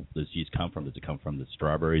does this yeast come from? Does it come from the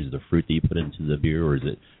strawberries, the fruit that you put into the beer, or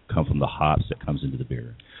does it come from the hops that comes into the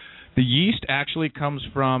beer? The yeast actually comes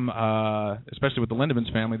from, especially with the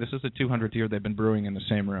Lindemans family. This is the 200th year they've been brewing in the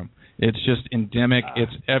same room. It's just endemic.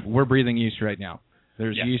 We're breathing yeast right now.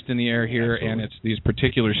 There's yeast in the air here, and it's these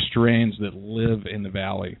particular strains that live in the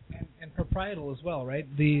valley. And proprietal as well, right?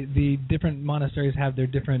 The different monasteries have their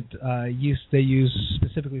different yeast they use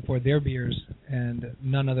specifically for their beers, and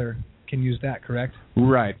none other can use that, correct?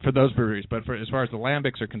 Right, for those breweries. But as far as the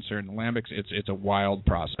lambics are concerned, the lambics, it's a wild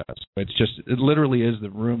process. It literally is the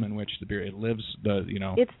room in which the beer, it lives,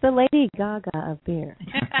 It's the Lady Gaga of beer.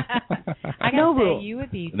 I gotta say, you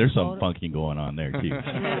would be... There's some funky going on there, too.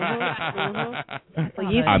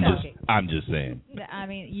 I'm just saying. I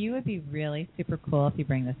mean, you would be really super cool if you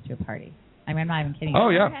bring this to a party. I mean, I'm not even kidding. Oh,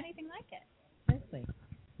 yeah. I've never had anything like it. Seriously.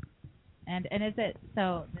 And is it,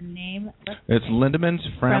 so the name... It's Lindemans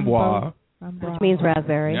Framboise. Which means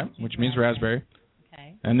raspberry. Yeah, which means raspberry.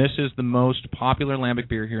 Okay. And this is the most popular lambic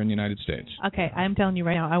beer here in the United States. Okay, I'm telling you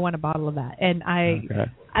right now, I want a bottle of that. And I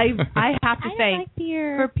have to say, like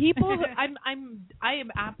beer. for people, I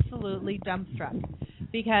am absolutely dumbstruck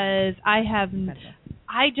because I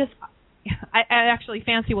actually,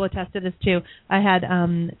 Fancy will attest to this too. I had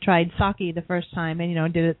tried sake the first time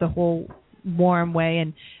and did it the whole warm way.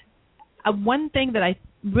 And one thing that I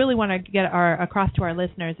really want to get across to our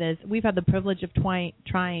listeners is we've had the privilege of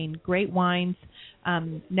trying great wines,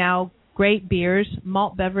 now great beers,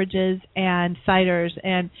 malt beverages, and ciders.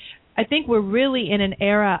 And I think we're really in an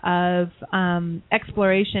era of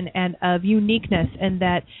exploration and of uniqueness, and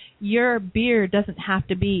that your beer doesn't have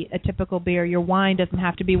to be a typical beer. Your wine doesn't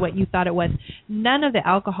have to be what you thought it was. None of the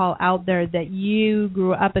alcohol out there that you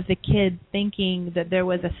grew up as a kid thinking that there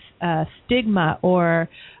was a stigma or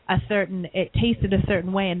it tasted a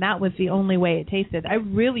certain way, and that was the only way it tasted. I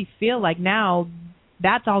really feel like now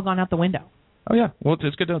that's all gone out the window. Oh yeah, well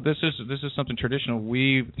it's good to know this is something traditional.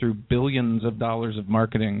 We, through billions of dollars of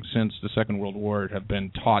marketing since the Second World War, have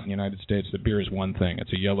been taught in the United States that beer is one thing.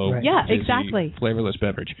 It's a yellow, fizzy, flavorless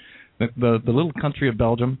beverage. The little country of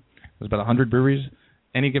Belgium has about 100 breweries.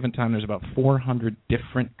 Any given time, there's about 400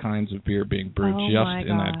 different kinds of beer being brewed just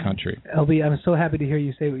in that country. LB, I'm so happy to hear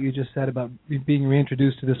you say what you just said about being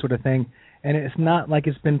reintroduced to this sort of thing. And it's not like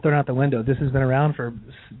it's been thrown out the window. This has been around for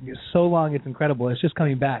so long, it's incredible. It's just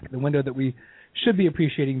coming back. The window that we should be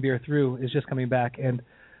appreciating beer through is just coming back. And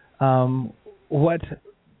what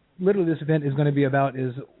literally this event is going to be about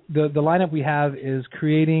is the lineup we have is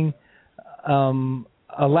creating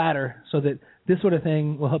a ladder so that this sort of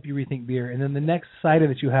thing will help you rethink beer. And then the next cider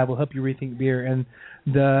that you have will help you rethink beer. And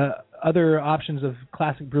the other options of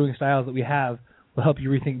classic brewing styles that we have will help you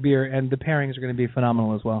rethink beer. And the pairings are going to be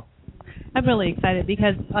phenomenal as well. I'm really excited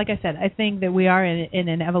because, like I said, I think that we are in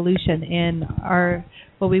an evolution in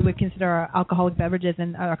what we would consider our alcoholic beverages,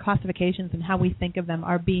 and our classifications and how we think of them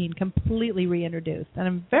are being completely reintroduced. And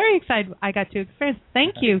I'm very excited I got to experience.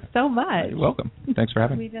 Thank you so much. You're welcome. Thanks for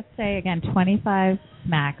having me. We just say, again, 25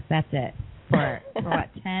 max. That's it. For what,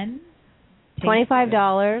 10?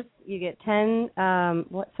 $25. You get 10.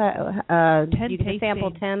 What's that? 10 you can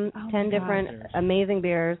sample 10 different amazing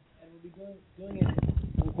beers.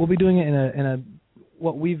 We'll be doing it in a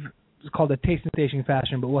what we've called a tasting station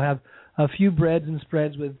fashion, but we'll have a few breads and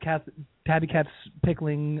spreads with Tabby Cat's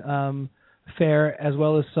pickling fare, as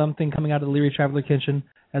well as something coming out of the Leary Traveler Kitchen,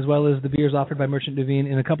 as well as the beers offered by Merchant Devine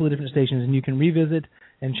in a couple of different stations, and you can revisit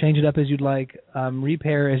and change it up as you'd like,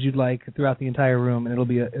 repair as you'd like throughout the entire room, and it'll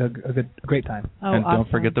be a great time. Oh, and don't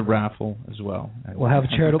forget the raffle as well. We'll have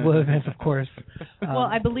charitable events, of course. Well,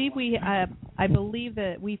 I believe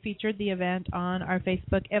that we featured the event on our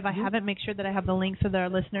Facebook. If I haven't, make sure that I have the link so that our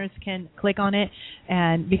listeners can click on it.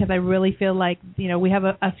 And because I really feel like we have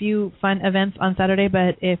a few fun events on Saturday,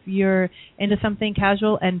 but if you're into something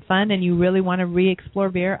casual and fun and you really want to re-explore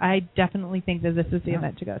beer, I definitely think that this is the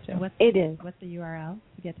event to go to. It is. What's the URL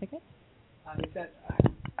to get tickets?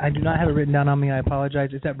 I do not have it written down on me. I apologize.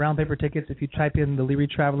 It's at Brown Paper Tickets. If you type in the Leary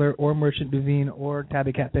Traveler or Merchant Devine or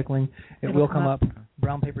Tabby Cat Pickling, it will come up.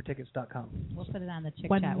 BrownPaperTickets.com. We'll put it on the Chick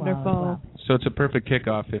Wonderful. Chat wall as well. So it's a perfect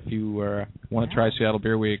kickoff if you want to try Seattle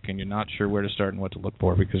Beer Week and you're not sure where to start and what to look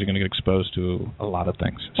for, because you're going to get exposed to a lot of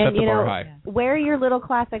things. Set the bar high. Wear your little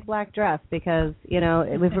classic black dress, because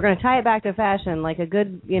if we're going to tie it back to fashion, like a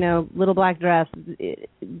good little black dress,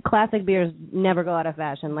 classic beers never go out of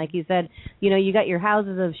fashion. Like you said, you got your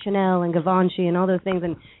houses of Chanel and Givenchy and all those things,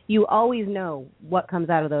 and you always know what comes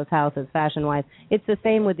out of those houses fashion-wise. It's the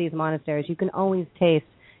same with these monasteries. You can always taste,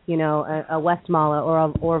 a Westmalle or a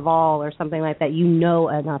Orval or something like that.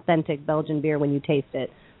 An authentic Belgian beer when you taste it.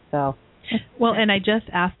 So. Well, and I just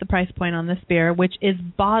asked the price point on this beer, which is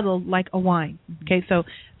bottled like a wine. Okay, so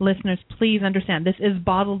listeners, please understand, this is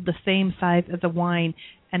bottled the same size as a wine,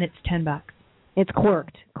 and it's $10. It's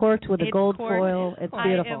corked with a gold foil. It's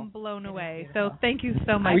beautiful. I am blown away. So thank you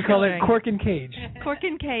so much. We call it cork and cage. Cork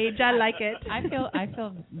and cage. I like it. I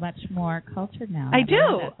feel much more cultured now. I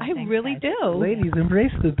do. I really do. Ladies,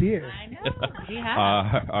 embrace the beer. I know. We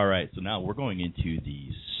have. All right. So now we're going into the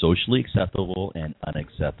socially acceptable and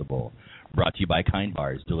unacceptable. Brought to you by Kind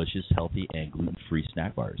Bars, delicious, healthy, and gluten-free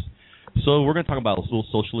snack bars. So we're going to talk about a little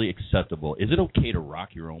socially acceptable. Is it okay to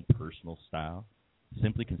rock your own personal style?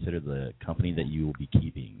 Simply consider the company that you will be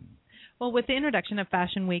keeping. Well, with the introduction of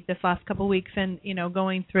Fashion Week this last couple of weeks, and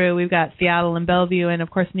going through, we've got Seattle and Bellevue, and of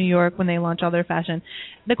course New York when they launch all their fashion.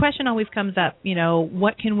 The question always comes up,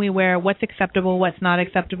 what can we wear? What's acceptable? What's not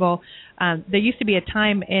acceptable? There used to be a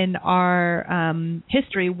time in our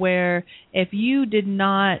history where if you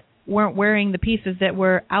weren't wearing the pieces that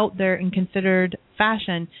were out there and considered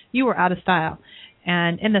fashion, you were out of style.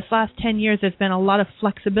 And in this last 10 years, there's been a lot of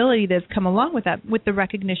flexibility that's come along with that, with the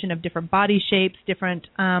recognition of different body shapes, different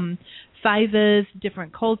sizes,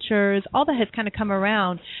 different cultures. All that has kind of come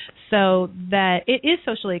around so that it is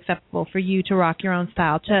socially acceptable for you to rock your own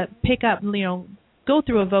style, to pick up, go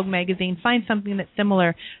through a Vogue magazine, find something that's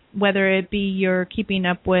similar, whether it be you're keeping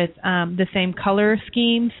up with the same color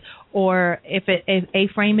schemes, or if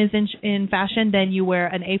A-frame is in fashion, then you wear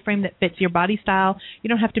an A-frame that fits your body style. You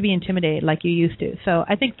don't have to be intimidated like you used to. So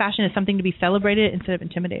I think fashion is something to be celebrated instead of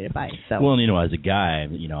intimidated by. So. Well, as a guy,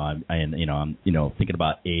 I'm thinking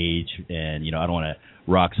about age, and I don't want to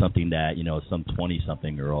rock something that some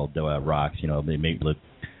 20-something girl rocks. They may look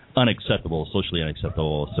unacceptable, socially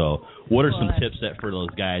unacceptable. So what are some tips that for those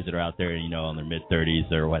guys that are out there, in their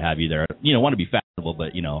mid-30s or what have you, that are, want to be fashionable,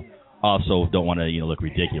 but also don't want to look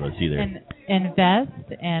ridiculous either. And invest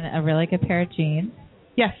in a really good pair of jeans.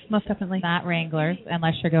 Yes, most definitely. Not Wranglers,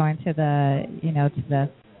 unless you're going to the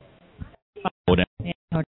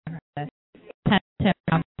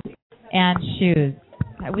and shoes.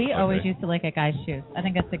 We always used to look at guys' shoes. I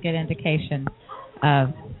think that's a good indication of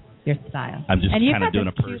your style. I'm just kind of doing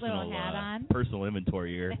a personal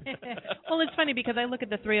inventory here. Well, it's funny because I look at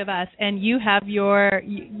the three of us, and you have your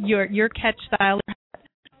catch style.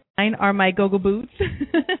 Mine are my go-go boots,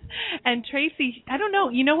 and Tracy. I don't know.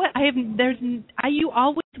 You know what? You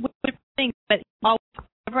always wear different things, but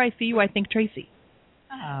whenever I see you, I think Tracy.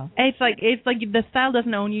 Oh. It's like the style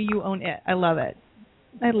doesn't own you; you own it. I love it.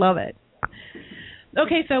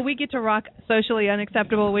 Okay, so we get to rock socially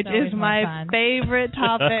unacceptable, which is my favorite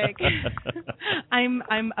topic. I'm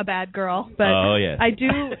a bad girl, but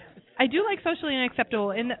I do like socially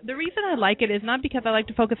unacceptable, and the reason I like it is not because I like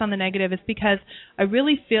to focus on the negative. It's because I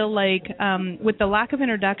really feel like with the lack of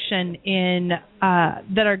introduction in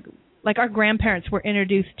our grandparents were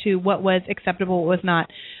introduced to what was acceptable, what was not.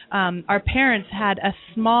 Our parents had a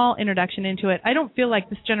small introduction into it. I don't feel like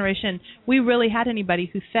this generation, we really had anybody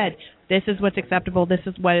who said, this is what's acceptable, this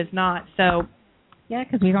is what is not. So, yeah,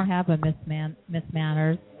 because we don't have a Miss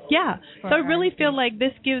Manners. Yeah, so I really feel like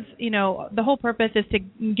this gives, the whole purpose is to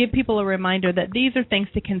give people a reminder that these are things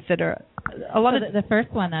to consider. The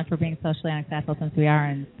first one for being socially unacceptable, since we are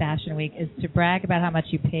in Fashion Week, is to brag about how much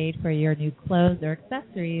you paid for your new clothes or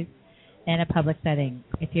accessories in a public setting.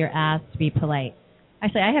 If you're asked, to be polite.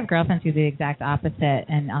 Actually, I have girlfriends who do the exact opposite,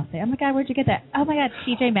 and I'll say, "Oh my God, where'd you get that? Oh my God,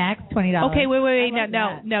 TJ Maxx, $20." Okay, wait.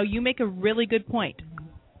 Now, you make a really good point.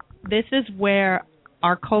 This is where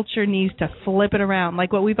our culture needs to flip it around.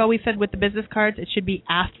 Like what we've always said with the business cards, it should be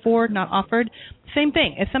asked for, not offered. Same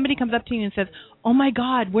thing. If somebody comes up to you and says, "Oh my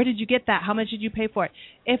God, where did you get that? How much did you pay for it?"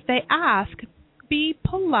 If they ask, be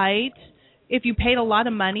polite. If you paid a lot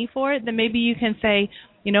of money for it, then maybe you can say,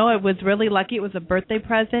 "You know, it was really lucky. It was a birthday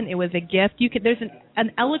present. It was a gift." There's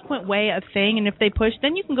an eloquent way of saying, and if they push,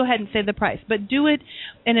 then you can go ahead and say the price. But do it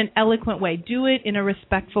in an eloquent way. Do it in a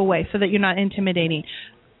respectful way so that you're not intimidating.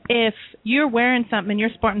 If you're wearing something and you're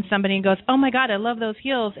sporting somebody and goes, "Oh my God, I love those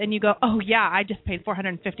heels," and you go, "Oh yeah, I just paid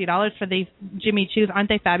 $450 for these Jimmy Choos. Aren't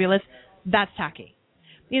they fabulous?" That's tacky.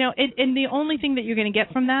 And the only thing that you're going to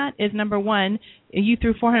get from that is, number one, you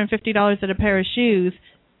threw $450 at a pair of shoes.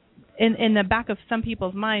 In the back of some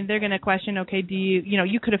people's mind, they're going to question, okay,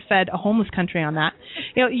 you could have fed a homeless country on that.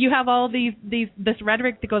 You have all this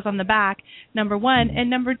rhetoric that goes on the back, number one. And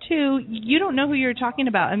number two, you don't know who you're talking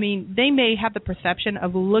about. I mean, they may have the perception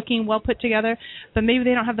of looking well put together, but maybe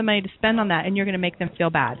they don't have the money to spend on that, and you're going to make them feel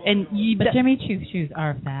bad. But Jimmy Choo shoes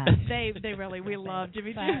are fab. We love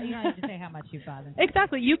Jimmy Choo. You don't have to say how much you bought them.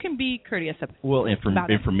 Exactly. You can be courteous about it. Well, and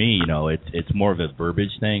for me, it's more of a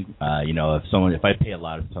verbiage thing. If I pay a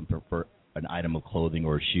lot of something for an item of clothing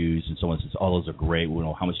or shoes, and someone says, "Oh, those are great.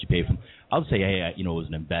 How much you pay for them?" I'll say, "Hey, it was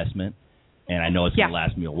an investment, and I know it's going to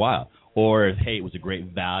last me a while." Or, "Hey, it was a great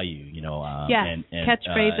value." And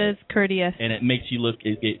catchphrases, courteous, and it makes you look.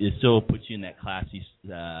 It still puts you in that classy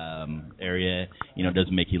area. It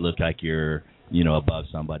doesn't make you look like you're above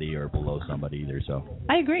somebody or below somebody either. So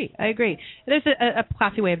I agree. There's a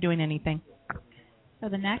classy way of doing anything. So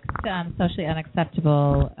the next socially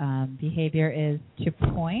unacceptable behavior is to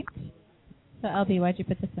point. So, LB, why'd you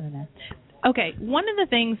put this in there? Okay, one of the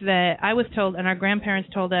things that I was told and our grandparents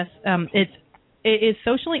told us, it is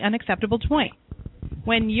socially unacceptable to point.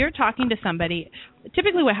 When you're talking to somebody,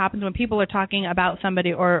 typically what happens when people are talking about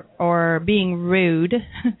somebody or being rude,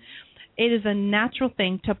 it is a natural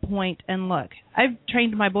thing to point and look. I've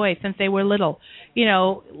trained my boys since they were little.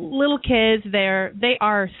 Little kids, they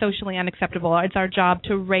are socially unacceptable. It's our job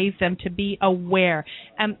to raise them to be aware.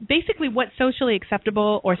 Basically what socially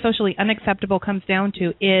acceptable or socially unacceptable comes down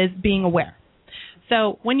to is being aware.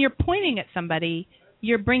 So when you're pointing at somebody,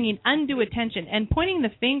 you're bringing undue attention, and pointing the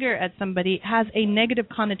finger at somebody has a negative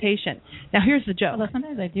connotation. Now here's the joke. Well,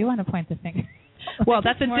 sometimes I do want to point the finger. Well,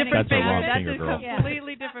 that's a different finger. That's a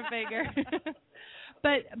completely different finger.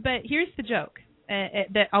 But here's the joke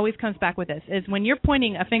that always comes back with this, is when you're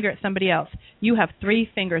pointing a finger at somebody else, you have three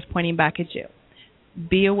fingers pointing back at you.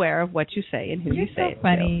 Be aware of what you say and who you say it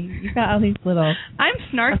funny. to. You've got all these little... I'm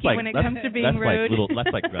snarky when it comes to being rude.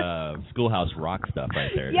 That's like Schoolhouse Rock stuff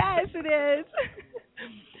right there. Yes, it is.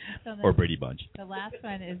 Or Brady Bunch. The last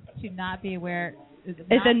one is to not be aware...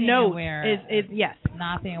 It's a note. Yes.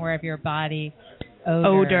 Not being aware of your body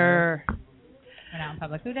odor. When out in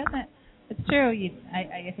public. Who doesn't? It's true.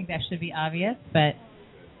 I think that should be obvious, but...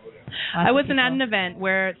 I was at an event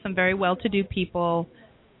where some very well-to-do people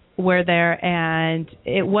were there, and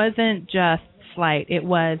it wasn't just slight. It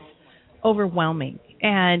was overwhelming.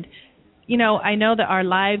 And, I know that our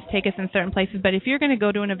lives take us in certain places, but if you're going to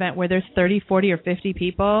go to an event where there's 30, 40, or 50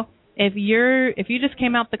 people... If you just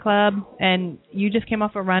came out the club and you just came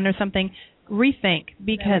off a run or something, rethink,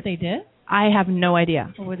 because they did. I have no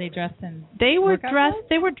idea. Or were they dressed in? They were dressed.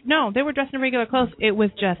 They were dressed in regular clothes. It was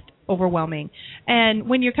just overwhelming. And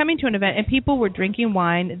when you're coming to an event and people were drinking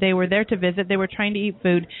wine, they were there to visit. They were trying to eat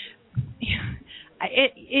food.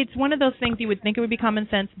 It's one of those things you would think it would be common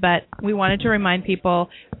sense, but we wanted to remind people: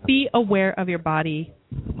 be aware of your body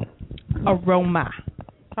aroma.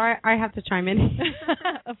 Sorry, I have to chime in.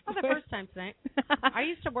 For the first time tonight. I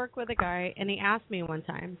used to work with a guy, and he asked me one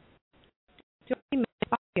time, "Do I make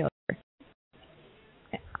body odor?"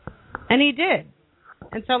 And he did.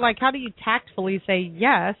 And so, how do you tactfully say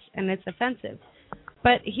yes, and it's offensive?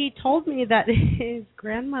 But he told me that his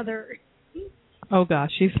grandmother... Oh,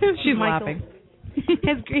 gosh, she's laughing.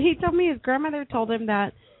 He told me his grandmother told him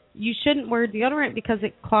that you shouldn't wear deodorant because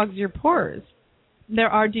it clogs your pores. There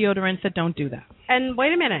are deodorants that don't do that. And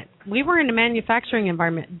wait a minute. We were in a manufacturing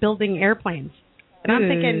environment building airplanes. And I'm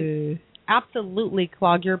thinking, absolutely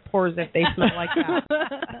clog your pores if they smell like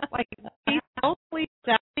that. Be totally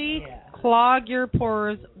savvy, clog your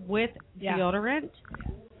pores with deodorant.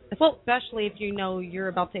 Well, especially if you know you're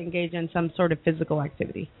about to engage in some sort of physical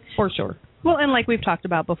activity, for sure. Well, and like we've talked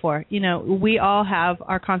about before, we all have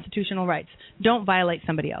our constitutional rights. Don't violate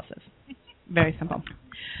somebody else's. Very simple.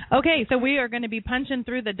 Okay, so we are going to be punching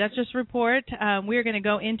through the Duchess Report. We are going to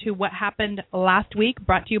go into what happened last week,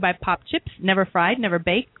 brought to you by Pop Chips. Never fried, never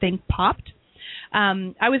baked, think popped.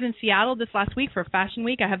 I was in Seattle this last week for Fashion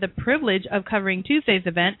Week. I have the privilege of covering Tuesday's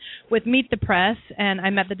event with Meet the Press, and I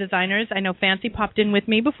met the designers. I know Fancy popped in with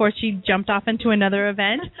me before she jumped off into another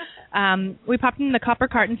event. We popped in the Copper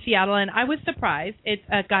Cart in Seattle, and I was surprised. It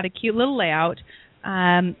got a cute little layout,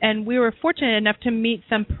 and we were fortunate enough to meet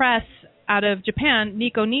some press out of Japan,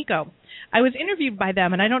 Nico Nico. I was interviewed by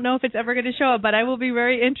them, and I don't know if it's ever going to show up, but I will be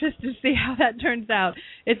very interested to see how that turns out.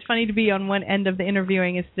 It's funny to be on one end of the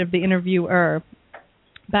interviewing instead of the interviewer.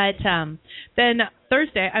 But then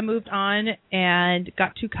Thursday, I moved on and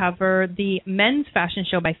got to cover the men's fashion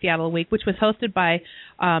show by Seattle Week, which was hosted by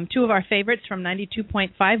two of our favorites from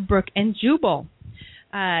 92.5, Brooke and Jubal.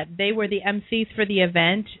 They were the MCs for the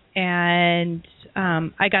event, and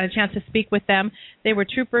I got a chance to speak with them. They were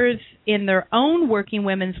troopers in their own Working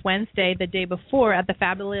Women's Wednesday the day before at the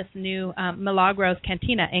fabulous new Milagros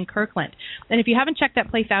Cantina in Kirkland. And if you haven't checked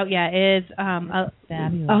that place out yet, it is fabulous.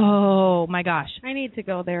 Oh, my gosh. I need to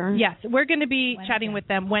go there. Yes, we're going to be chatting with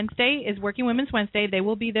them. Wednesday is Working Women's Wednesday. They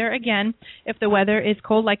will be there again. If the weather is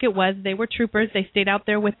cold like it was, they were troopers. They stayed out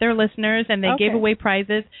there with their listeners, and they gave away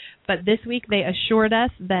prizes. But this week they assured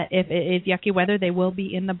us that if it is yucky weather, they will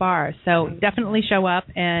be in the bar. So definitely show up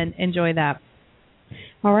and enjoy that.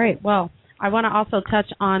 All right. Well, I want to also touch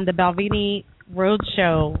on the Balvenie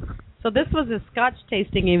Roadshow. So this was a Scotch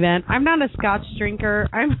tasting event. I'm not a Scotch drinker.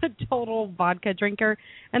 I'm a total vodka drinker.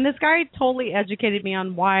 And this guy totally educated me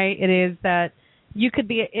on why it is that you could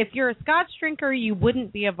be, if you're a Scotch drinker, you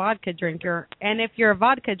wouldn't be a vodka drinker. And if you're a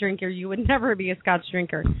vodka drinker, you would never be a Scotch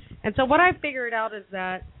drinker. And so what I figured out is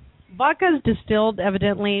that vodka is distilled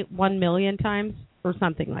evidently 1 million times or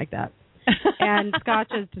something like that. And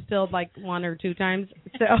Scotch is distilled like 1 or 2 times.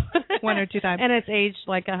 So 1 or 2 times. And it's aged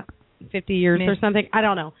like 50 years or something. I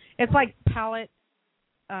don't know. It's like palate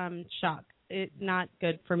shock. It's not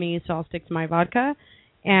good for me, so I'll stick to my vodka.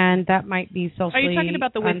 And that might be socially Are you talking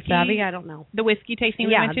about the whiskey? Unsavvy? I don't know. The whiskey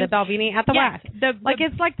tasting yeah, we went to? The Balvenie at the WAC.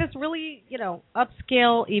 It's like this really,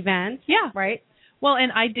 upscale event. Yeah. Right? Well,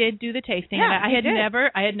 and I did do the tasting. Yeah, and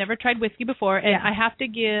I had never tried whiskey before, and I have to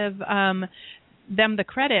give them the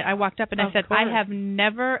credit. I walked up and I said, I have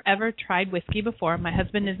never, ever tried whiskey before. My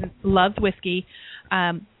husband loves whiskey.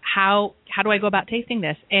 How do I go about tasting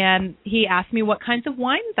this? And he asked me what kinds of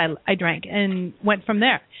wines I drank and went from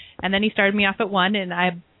there. And then he started me off at one, and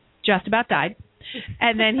I just about died.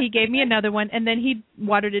 And then he gave me another one, and then he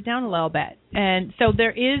watered it down a little bit. And so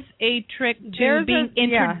there is a trick to being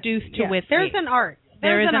introduced to whiskey. There's an art.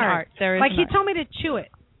 There is an art. Like he told me to chew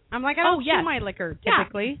it. I'm like, I don't chew my liquor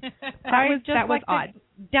typically. That was odd.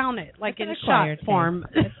 Down it like in shot form.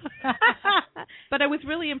 But I was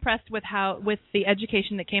really impressed with the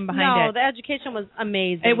education that came behind it. No, the education was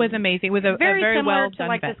amazing. It was amazing. It was a very similar well to done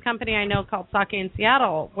like event. This company I know called Sake in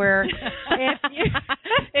Seattle, where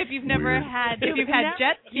if you've had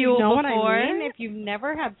jet fuel you know before, what I mean? If you've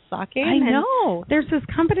never had sake, I know there's this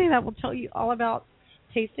company that will tell you all about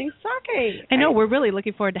tasting sake. I know. We're really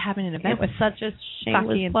looking forward to having an event with such a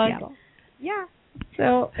shameless sake in plug. Seattle. Yeah.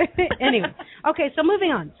 So anyway, okay. So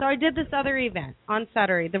moving on. So I did this other event on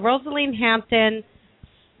Saturday, the Rosaline Hampton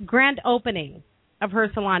grand opening of her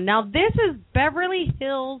salon. Now this is Beverly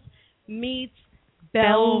Hills meets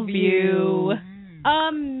Bellevue.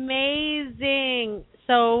 Amazing.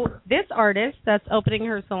 So this artist that's opening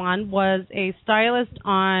her salon was a stylist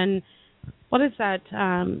on. What is that?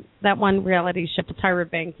 That one reality show, Tyra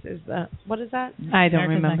Banks is the. What is that? I don't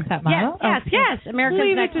remember. Yes.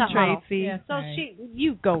 America's Next Top Model. Yeah. So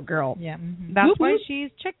you go, girl. Yeah. Mm-hmm. That's why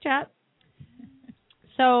she's Chick Chat.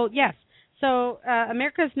 So yes. So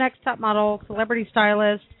America's Next Top Model, celebrity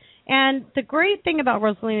stylist, and the great thing about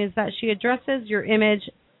Rosaline is that she addresses your image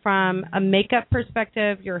from a makeup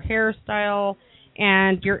perspective, your hairstyle,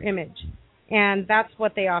 and your image, and that's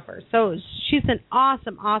what they offer. So she's an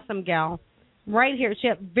awesome, awesome gal. Right here, she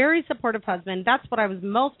has a very supportive husband. That's what I was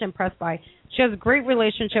most impressed by. She has a great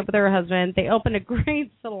relationship with her husband. They opened a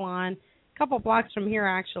great salon a couple blocks from here,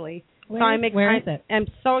 actually. Where is it? I'm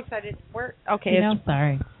so excited.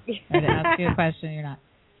 Sorry. I had to ask you a question. You're not.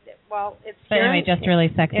 Well, it's but here. Anyway, just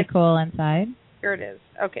really sexy, cool inside. Here it is.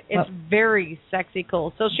 Okay, it's very sexy,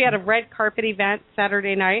 cool. So she had a red carpet event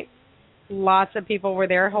Saturday night. Lots of people were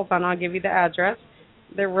there. Hold on, I'll give you the address.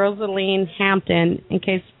 The Rosaline Hampton, in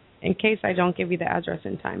case I don't give you the address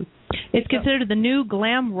in time. It's considered the new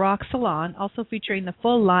glam rock salon, also featuring the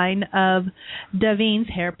full line of Davine's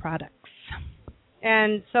hair products.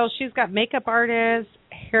 And so she's got makeup artists,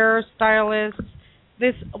 hairstylists.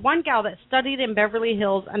 This one gal that studied in Beverly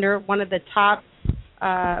Hills under one of the top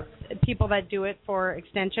people that do it for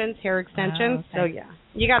extensions, hair extensions. Oh, okay. So yeah,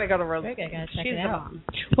 you got to go to Rose. Very good. Gotta check She's it the out. mom.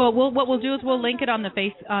 Well, what we'll do is we'll link it on the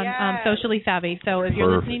face on Socially Savvy. So if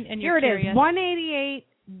you're listening and you're Here it curious, is, 188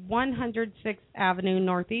 106th Avenue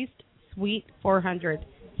Northeast, Suite 400,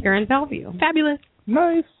 here in Bellevue. Fabulous.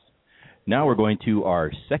 Nice. Now we're going to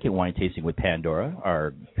our second wine tasting with Pandora.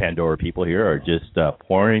 Our Pandora people here are just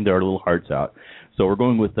pouring their little hearts out. So we're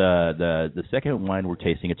going with the second wine we're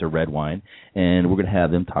tasting. It's a red wine, and we're going to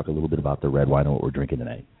have them talk a little bit about the red wine and what we're drinking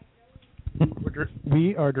tonight.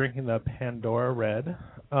 We are drinking the Pandora Red.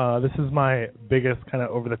 This is my biggest kind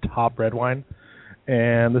of over-the-top red wine,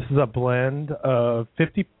 and this is a blend of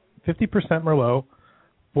 50% Merlot,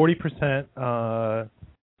 40%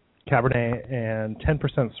 Cabernet, and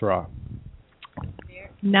 10% Syrah.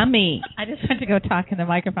 Nummy. I just went to go talk in the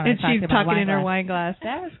microphone. And she's about talking in her glass. wine glass.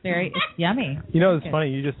 That was it's yummy. You know, it's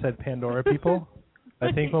funny. You just said Pandora people.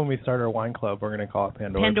 I think when we start our wine club, we're going to call it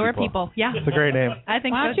Pandora people. Yeah. It's a great name. I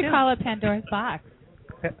think Why don't so you too. call it Pandora's Box?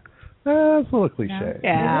 It's a little cliche. No?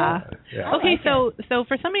 Yeah. Yeah. Okay, so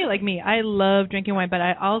for somebody like me, I love drinking wine, but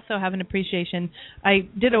I also have an appreciation. I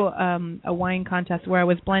did a wine contest where I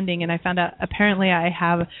was blending, and I found out apparently I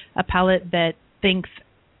have a palate that thinks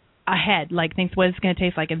ahead, like thinks what it's going to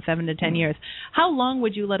taste like in 7 to 10 years. How long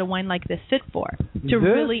would you let a wine like this sit for to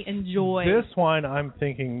really enjoy? This wine, I'm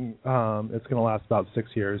thinking it's going to last about 6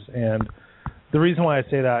 years, and the reason why I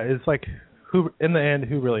say that is like, who in the end,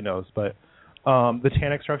 who really knows? But the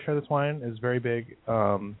tannic structure of this wine is very big.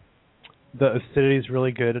 The acidity is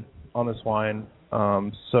really good on this wine,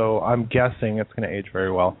 so I'm guessing it's going to age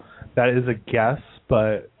very well. That is a guess,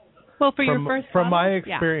 but well, for your first from my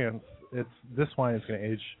bottle? experience, this wine is going to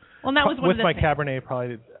age. Well, and that was one with of the my things. Cabernet,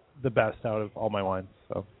 probably the best out of all my wines.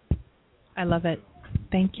 So I love it.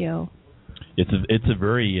 Thank you. It's a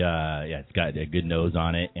very it's got a good nose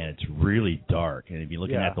on it, and it's really dark. And if you're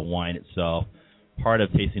looking at the wine itself, part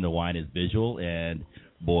of tasting the wine is visual, and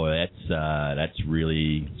boy, that's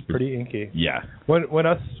really pretty inky. Yeah. When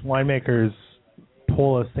us winemakers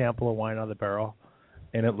pull a sample of wine out of the barrel,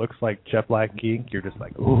 and it looks like jet black ink, you're just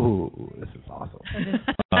like, ooh, this is awesome.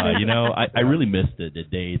 I really miss the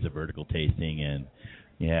days of vertical tasting, and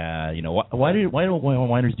why don't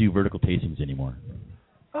wineries do vertical tastings anymore?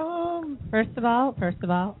 First of all,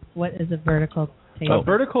 what is a vertical tasting? A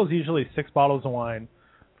vertical is usually 6 bottles of wine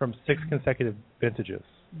from 6 consecutive vintages.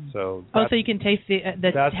 So so you can taste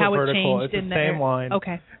that's how it changed. It's the same wine.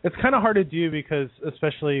 Okay. It's kind of hard to do because,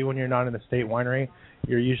 especially when you're not in a state winery,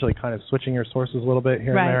 you're usually kind of switching your sources a little bit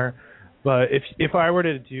here and there. But if I were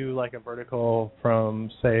to do like a vertical from,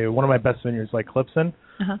 say, one of my best vineyards, like Clipson,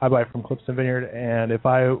 I buy from Clipson Vineyard, and if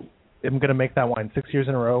I am going to make that wine 6 years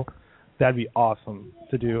in a row, that'd be awesome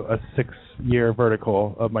to do a 6-year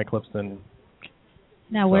vertical of my Clipson.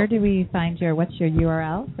 Now, where do we find what's your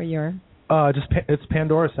URL for your? It's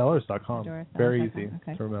PandoraCellars.com. Very easy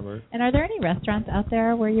to remember. And are there any restaurants out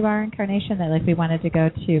there where you are in Carnation that, like, we wanted to go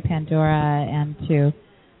to Pandora and to?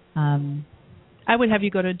 I would have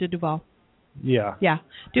you go to Duval. Yeah. Yeah.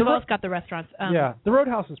 Duval's got the restaurants. The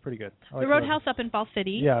Roadhouse is pretty good. The Roadhouse up in Falls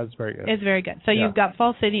City. Yeah, it's very good. It's very good. So you've got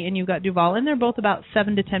Falls City and you've got Duval, and they're both about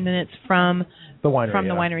 7 to 10 minutes from the winery. From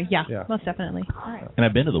the winery, yeah, most definitely. All right. And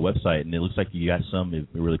I've been to the website, and it looks like you got some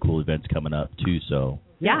really cool events coming up too. So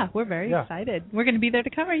yeah, we're very excited. We're going to be there to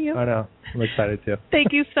cover you. I know. I'm excited too.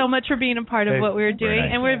 Thank you so much for being a part of what we're doing, nice.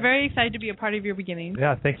 and we're very excited to be a part of your beginnings.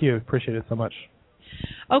 Yeah, thank you. Appreciate it so much.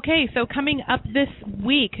 Okay, so coming up this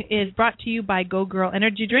week is brought to you by Go Girl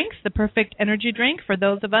Energy Drinks, the perfect energy drink for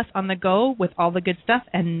those of us on the go with all the good stuff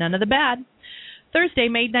and none of the bad. Thursday,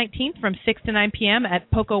 May 19th from 6 to 9 p.m. at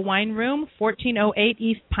Poco Wine Room, 1408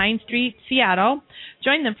 East Pine Street, Seattle.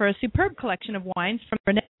 Join them for a superb collection of wines from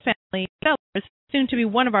the Burnett family cellars, soon to be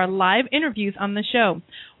one of our live interviews on the show.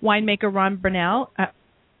 Winemaker Ron Bunnell,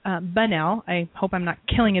 I hope I'm not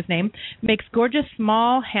killing his name, makes gorgeous,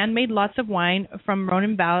 small, handmade lots of wine from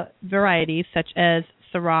Ronin varieties such as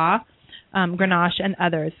Syrah, Grenache, and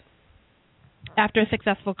others. After a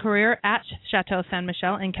successful career at Chateau Saint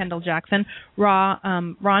Michelle and Kendall Jackson,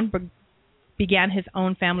 Ron began his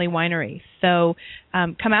own family winery. So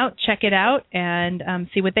come out, check it out, and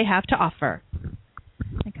see what they have to offer.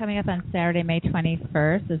 And coming up on Saturday, May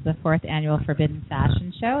 21st, is the 4th annual Forbidden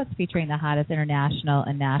Fashion Show. It's featuring the hottest international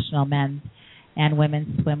and national men's and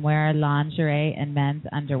women's swimwear, lingerie, and men's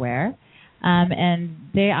underwear. And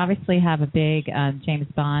they obviously have a big James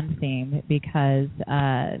Bond theme because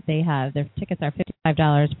their tickets are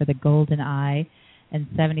 $55 for the Golden Eye and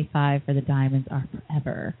 $75 for the Diamonds Are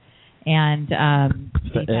Forever. And ever.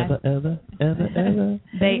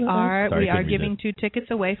 They are. Sorry, We are giving 2 tickets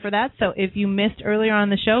away for that. So if you missed earlier on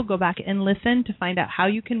the show, go back and listen to find out how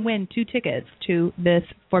you can win 2 tickets to this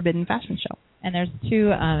Forbidden Fashion Show. And there's 2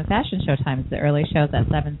 fashion show times. The early show is at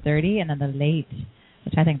 7:30, and then the late,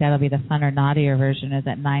 which I think that'll be the funner, naughtier version, is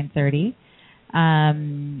at 9:30.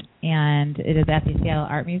 And it is at the Seattle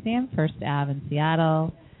Art Museum, First Ave in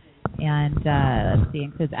Seattle. And let's see,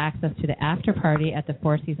 includes access to the after party at the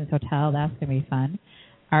Four Seasons Hotel. That's going to be fun.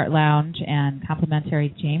 Art lounge and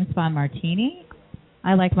complimentary James Bond martini.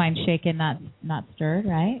 I like mine shaken, not stirred,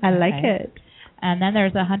 right? I like it. And then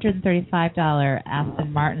there's a $135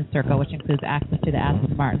 Aston Martin Circle, which includes access to the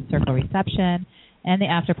Aston Martin Circle reception and the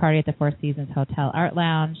after party at the Four Seasons Hotel Art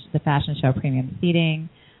Lounge, the fashion show premium seating,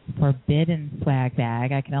 Forbidden swag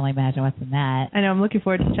bag. I can only imagine what's in that. I know. I'm looking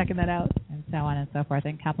forward to checking that out. And so on and so forth.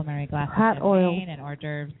 And complimentary glass of Hot oil champagne and hors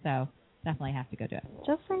d'oeuvres. So definitely have to go do it.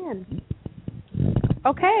 Just saying.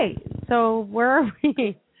 Okay, so where are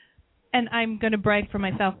we? And I'm going to brag for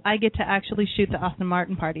myself. I get to actually shoot the Aston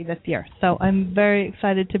Martin party this year. So I'm very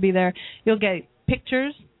excited to be there. You'll get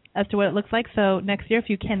pictures as to what it looks like. So next year, if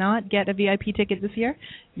you cannot get a VIP ticket this year,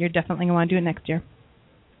 you're definitely going to want to do it next year.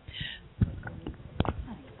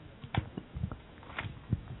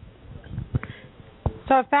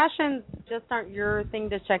 So if fashions just aren't your thing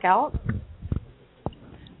to check out?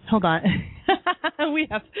 Hold on.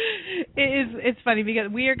 It's funny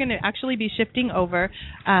because we are going to actually be shifting over.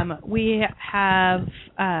 We're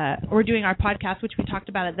doing our podcast, which we talked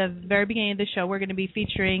about at the very beginning of the show. We're going to be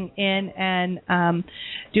featuring in and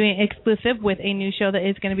doing exclusive with a new show that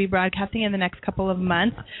is going to be broadcasting in the next couple of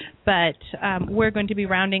months. But we're going to be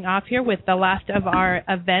rounding off here with the last of our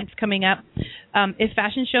events coming up. If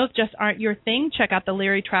fashion shows just aren't your thing, check out the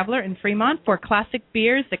Leary Traveler in Fremont for classic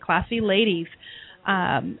beers, the classy ladies.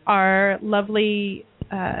 Our lovely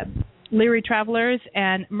Leary Travelers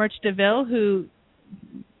and Merch DeVille, who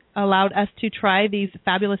allowed us to try these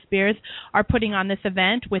fabulous beers, are putting on this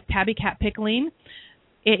event with Tabby Cat Pickling.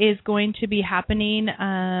 It is going to be happening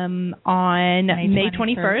on May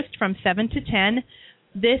 21st from 7 to 10.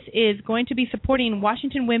 This is going to be supporting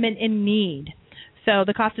Washington Women in Need. So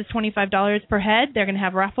the cost is $25 per head. They're going to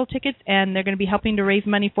have raffle tickets, and they're going to be helping to raise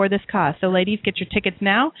money for this cause. So ladies, get your tickets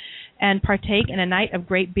now and partake in a night of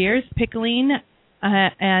great beers, pickling,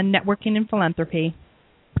 and networking and philanthropy.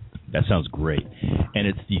 That sounds great. And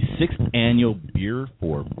it's the 6th annual Beer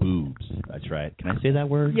for Boobs. That's right. Can I say that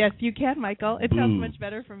word? Yes, you can, Michael. It Boobs. sounds much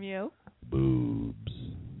better from you. Boobs.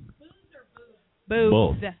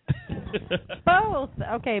 Boobs. Both.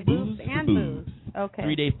 Okay, boobs and boobs. Okay.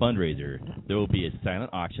 3-day fundraiser. There will be a silent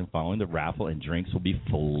auction following the raffle, and drinks will be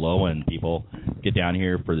flowing. People, get down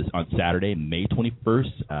here for this on Saturday, May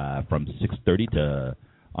 21st, from 6:30 to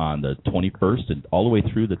on the 21st, and all the way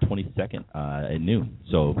through the 22nd at noon.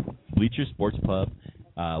 So, Bleacher Sports Pub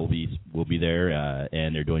will be there,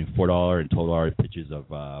 and they're doing $4 and $12 pitches of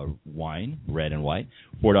wine, red and white.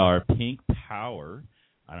 $4 Pink Power.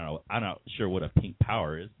 I don't know. I'm not sure what a Pink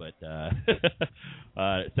Power is, but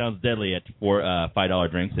it sounds deadly at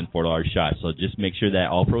 $5 drinks and $4 shots. So just make sure that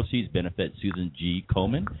all proceeds benefit Susan G.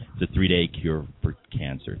 Komen. It's a 3-day cure for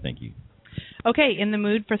cancer. Thank you. Okay, in the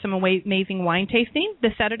mood for some amazing wine tasting?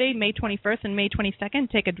 This Saturday, May 21st and May 22nd,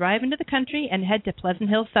 take a drive into the country and head to Pleasant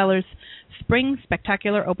Hill Cellars Spring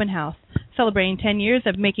Spectacular Open House. Celebrating 10 years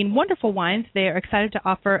of making wonderful wines, they are excited to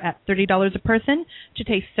offer at $30 a person to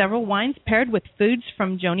taste several wines paired with foods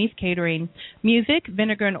from Joni's Catering. Music,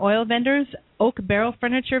 vinegar and oil vendors, oak barrel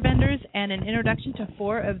furniture vendors, and an introduction to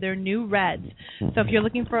 4 of their new reds. So if you're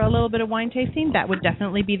looking for a little bit of wine tasting, that would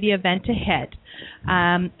definitely be the event to hit.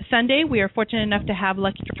 Sunday, we are fortunate enough to have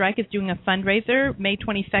Lucky Strike is doing a fundraiser May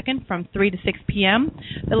 22nd from 3 to 6 p.m.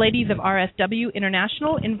 The ladies of RSW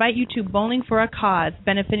International invite you to Bowling for a Cause,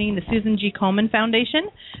 benefiting the Susan G. Komen Foundation.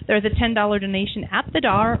 There is a $10 donation at the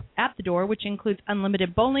door, which includes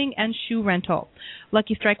unlimited bowling and shoe rental.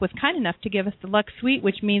 Lucky Strike was kind enough to give us the Luck Suite,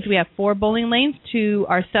 which means we have 4 bowling lanes to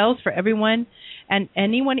ourselves for everyone, and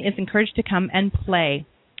anyone is encouraged to come and play.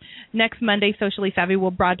 Next Monday, Socially Savvy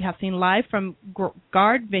will broadcasting live from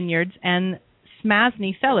Guard Vineyards and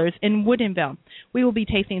Smasney Cellars in Woodinville. We will be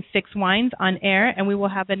tasting 6 wines on air, and we will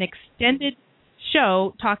have an extended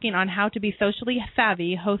show talking on how to be socially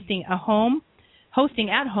savvy, hosting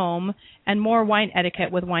at home, and more wine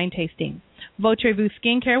etiquette with wine tasting. Votrevu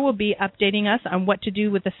Skincare will be updating us on what to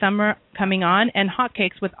do with the summer coming on, and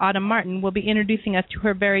Hotcakes with Autumn Martin will be introducing us to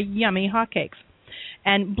her very yummy hotcakes.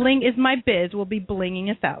 And Bling is My Biz will be blinging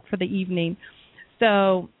us out for the evening.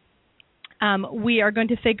 So We are going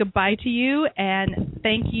to say goodbye to you and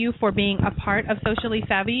thank you for being a part of Socially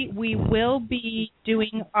Savvy. We will be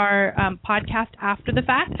doing our podcast after the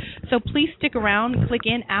fact, so please stick around, click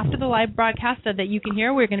in after the live broadcast so that you can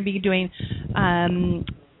hear. We're going to be doing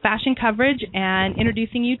fashion coverage and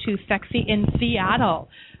introducing you to Sexy in Seattle.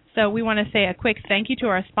 So we want to say a quick thank you to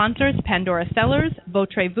our sponsors, Pandora Cellars,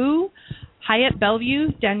 Vautrevu, Hyatt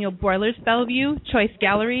Bellevue, Daniel Broilers Bellevue, Choice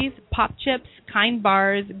Galleries, Pop Chips, Kind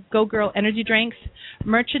Bars, Go Girl Energy Drinks,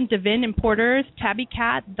 Merchant Divin Importers, Tabby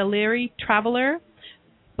Cat, The Leary Traveler,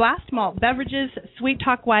 Blast Malt Beverages, Sweet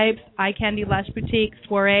Talk Wipes, Eye Candy Lash Boutique,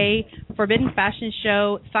 Soiree, Forbidden Fashion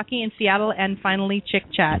Show, Sake in Seattle, and finally Chick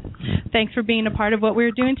Chat. Thanks for being a part of what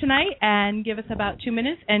we're doing tonight, and give us about 2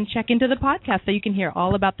 minutes and check into the podcast so you can hear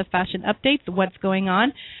all about the fashion updates, what's going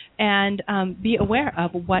on, and be aware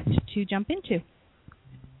of what to jump into.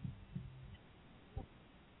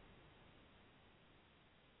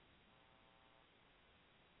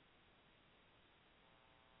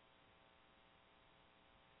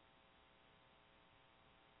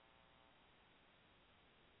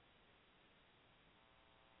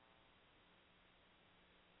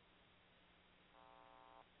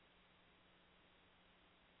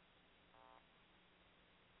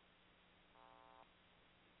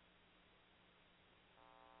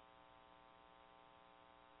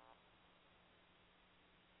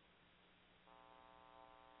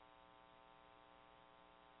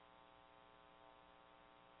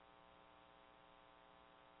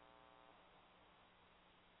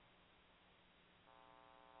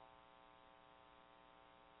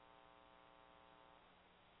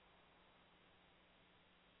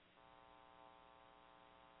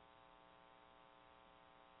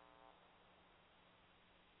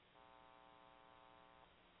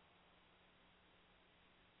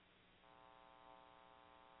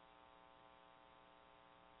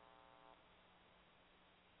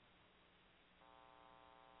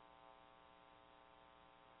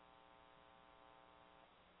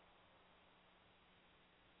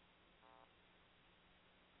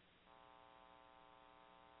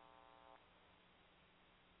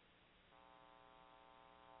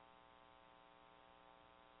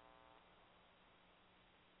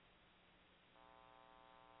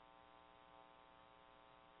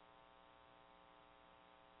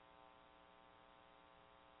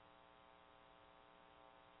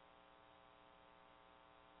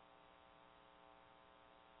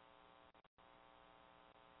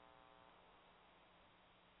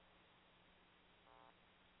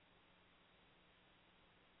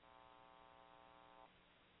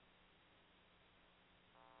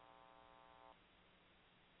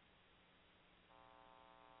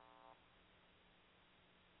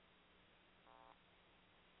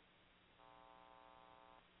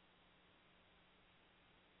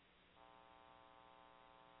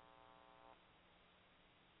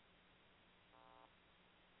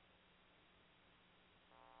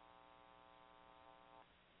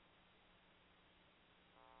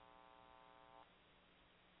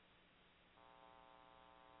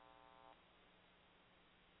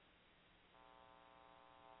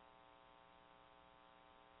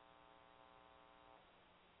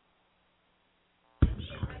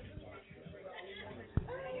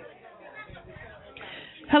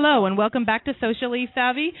 Hello and welcome back to Socially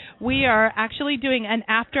Savvy. We are actually doing an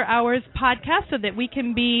after-hours podcast so that we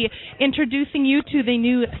can be introducing you to the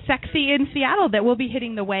new Sexy in Seattle that will be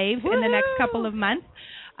hitting the waves in the next couple of months.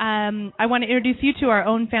 I want to introduce you to our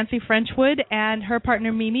own Fancy Frenchwood and her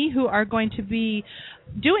partner Mimi, who are going to be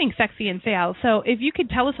doing Sexy in Seattle. So if you could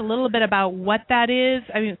tell us a little bit about what that is.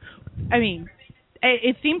 I mean,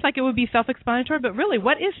 it seems like it would be self-explanatory, but really,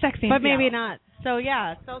 what is Sexy in Seattle? But maybe not. So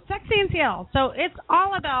Sexy in Seattle. So it's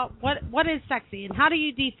all about what is sexy and how do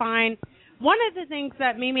you define. One of the things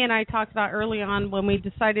that Mimi and I talked about early on when we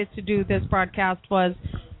decided to do this broadcast was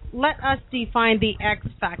let us define the X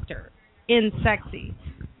factor in sexy.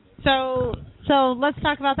 So let's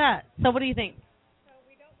talk about that. So what do you think?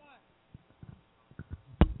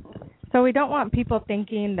 So we don't want people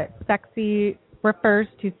thinking that sexy refers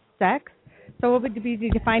to sex. So what would be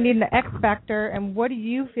defining the X factor, and what do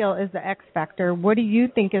you feel is the X factor? What do you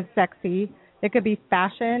think is sexy? It could be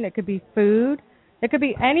fashion. It could be food. It could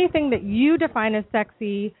be anything that you define as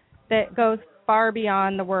sexy that goes far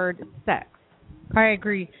beyond the word sex. I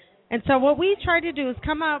agree. And so what we try to do is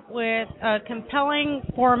come up with a compelling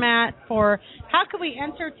format for how can we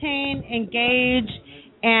entertain, engage,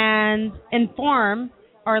 and inform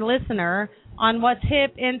our listener on what's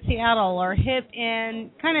hip in Seattle or hip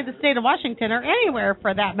in kind of the state of Washington or anywhere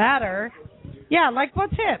for that matter. Yeah, like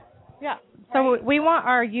what's hip. Yeah. So we want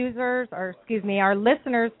our users, or excuse me, our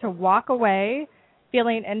listeners to walk away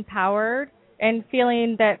feeling empowered and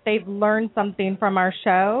feeling that they've learned something from our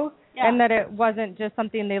show. Yeah. And that it wasn't just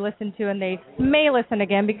something they listened to and they may listen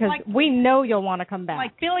again because we know you'll want to come back.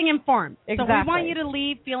 Like feeling informed. Exactly. So we want you to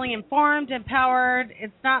leave feeling informed, empowered.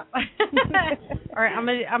 It's not. All right, I'm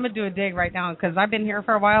gonna do a dig right now because I've been here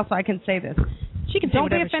for a while, so I can say this. She can say Don't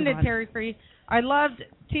be whatever offended, she wants. Terry Free. I loved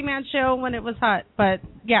T-Man show when it was hot, but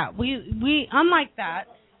yeah, we unlike that.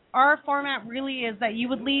 Our format really is that you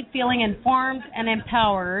would leave feeling informed and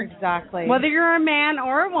empowered. Exactly. Whether you're a man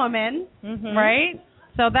or a woman, right?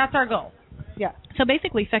 So that's our goal. Yeah. So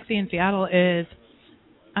basically, Sexy in Seattle is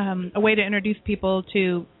a way to introduce people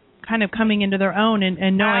to kind of coming into their own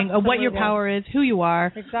and knowing what your power is, who you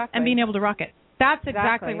are, and being able to rock it. That's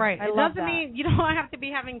exactly right. It doesn't mean you don't have to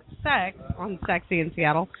be having sex on Sexy in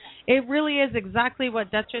Seattle. It really is exactly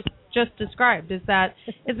what Duchess just described, is that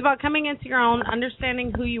it's about coming into your own,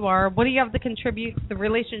 understanding who you are, what do you have to contribute to the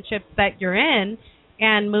relationships that you're in,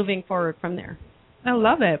 and moving forward from there. I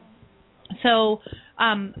love it. So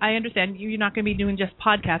I understand you're not going to be doing just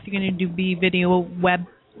podcasts. You're going to be video webcasting.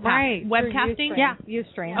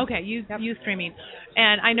 Ustream. Okay, Ustreaming.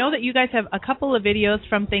 And I know that you guys have a couple of videos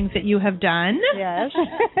from things that you have done. Yes.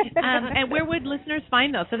 And where would listeners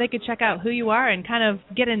find those so they could check out who you are and kind of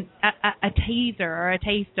get a teaser or a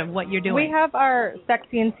taste of what you're doing? We have our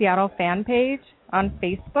Sexy in Seattle fan page on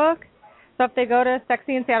Facebook. So if they go to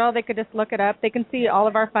Sexy in Seattle, they could just look it up. They can see all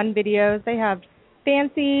of our fun videos. They have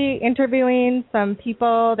Fancy interviewing some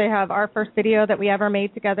people. They have our first video that we ever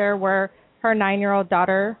made together where her 9-year-old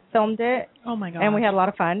daughter filmed it. Oh, my God. And we had a lot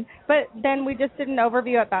of fun. But then we just did an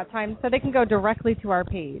overview at that time, so they can go directly to our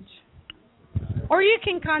page. Or you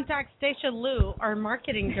can contact Stacia Liu, our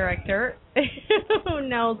marketing director, who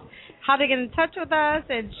knows how to get in touch with us,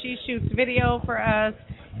 and she shoots video for us.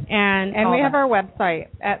 And we have our website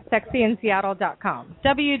at sexyinseattle.com.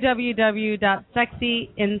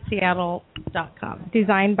 www.sexyinseattle.com.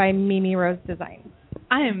 Designed by Mimi Rose Designs.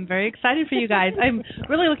 I am very excited for you guys. I'm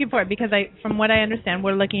really looking forward because from what I understand,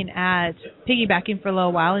 we're looking at piggybacking for a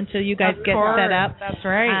little while until you guys get set up. That's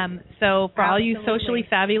right. So for all you socially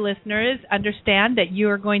savvy listeners, understand that you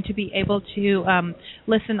are going to be able to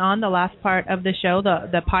listen on the last part of the show,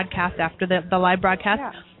 the podcast after the live broadcast,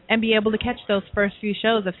 and be able to catch those first few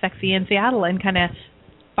shows of Sexy in Seattle and kind of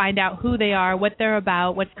find out who they are, what they're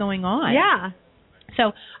about, what's going on. Yeah.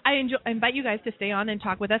 So I invite you guys to stay on and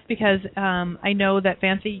talk with us because I know that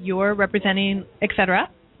Fancy, you're representing Etc.,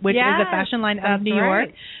 which is a fashion line of New York.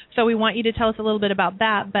 So we want you to tell us a little bit about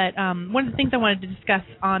that. But one of the things I wanted to discuss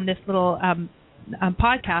on this little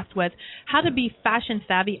podcast was how to be fashion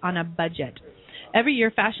savvy on a budget. Every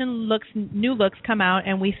year, new looks come out,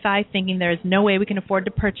 and we sigh thinking there is no way we can afford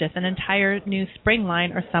to purchase an entire new spring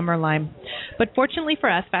line or summer line. But fortunately for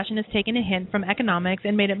us, fashion has taken a hint from economics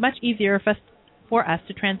and made it much easier for us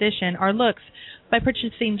to transition our looks by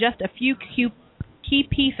purchasing just a few key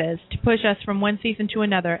pieces to push us from one season to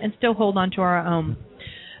another and still hold on to our own.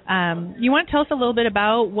 You want to tell us a little bit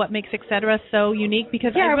about what makes Etc. so unique?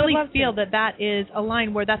 Because I really feel that is a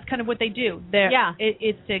line where that's kind of what they do.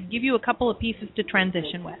 It's to give you a couple of pieces to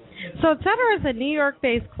transition with. So Etc. is a New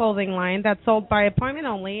York-based clothing line that's sold by appointment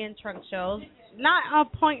only in trunk shows. Not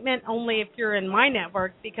appointment only if you're in my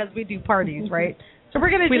network because we do parties, right? So we're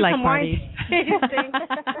going to do some wine tasting.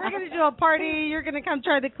 We're going to do a party. You're going to come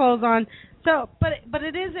try the clothes on. So, but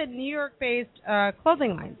it is a New York-based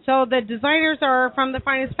clothing line. So the designers are from the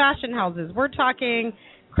finest fashion houses. We're talking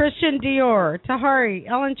Christian Dior, Tahari,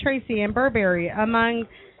 Ellen Tracy, and Burberry, among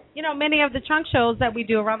many of the trunk shows that we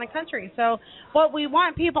do around the country. So what we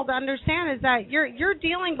want people to understand is that you're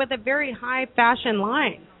dealing with a very high fashion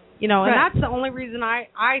line. And that's the only reason I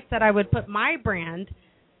said I would put my brand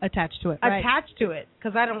attached to it,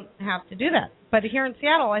 because I don't have to do that. But here in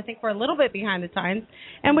Seattle, I think we're a little bit behind the times,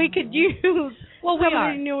 and we could use some of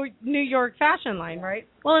the New York fashion line, right?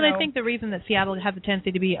 Well, and I think the reason that Seattle has a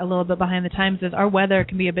tendency to be a little bit behind the times is our weather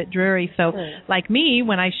can be a bit dreary. So, like me,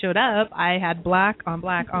 when I showed up, I had black on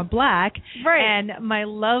black on black. Right. And my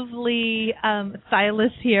lovely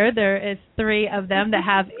stylists here, there is 3 of them that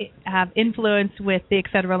have influence with the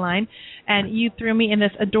Etc. line. And you threw me in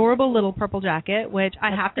this adorable little purple jacket, which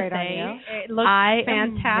I have to say, it looks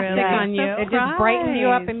fantastic on you. It just brightens you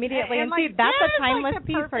up immediately. And see, that's a timeless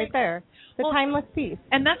piece right there. Timeless piece.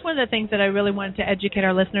 And that's one of the things that I really wanted to educate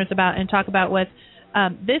our listeners about and talk about was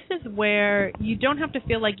this is where you don't have to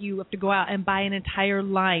feel like you have to go out and buy an entire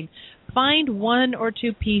line. Find 1 or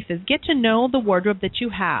 2 pieces. Get to know the wardrobe that you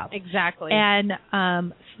have. Exactly. And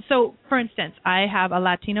So, for instance, I have a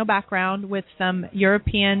Latino background with some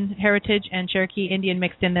European heritage and Cherokee Indian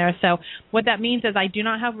mixed in there. So what that means is I do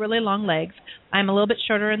not have really long legs. I'm a little bit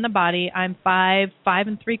shorter in the body. I'm 5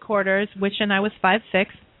 3/4, wishing I was 5'6".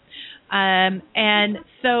 And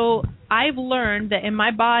so I've learned that in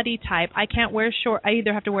my body type, I can't wear short. I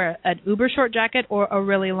either have to wear an uber short jacket or a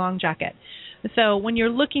really long jacket. So when you're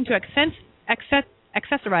looking to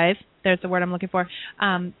accessorize, there's the word I'm looking for,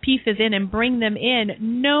 pieces in and bring them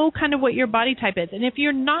in, know kind of what your body type is. And if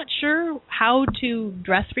you're not sure how to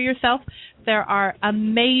dress for yourself, there are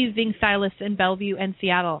amazing stylists in Bellevue and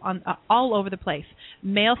Seattle all over the place.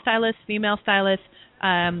 Male stylists, female stylists.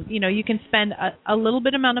 You can spend a little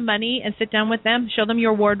bit amount of money and sit down with them, show them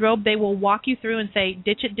your wardrobe. They will walk you through and say,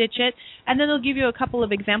 ditch it, and then they'll give you a couple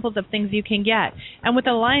of examples of things you can get. And with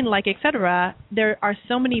a line like Etc., there are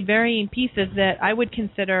so many varying pieces that I would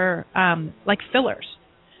consider like fillers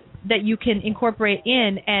that you can incorporate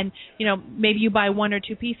in, and maybe you buy 1 or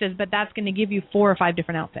 2 pieces, but that's going to give you 4 or 5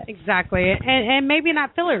 different outfits. Exactly, and maybe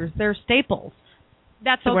not fillers; they're staples.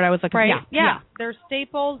 That's the word I was looking for. Yeah. They're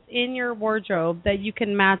staples in your wardrobe that you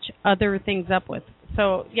can match other things up with.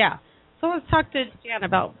 So, yeah. So let's talk to Jan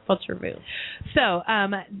about Votre-Vu. So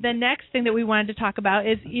the next thing that we wanted to talk about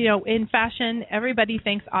is, in fashion, everybody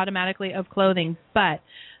thinks automatically of clothing, but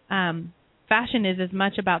fashion is as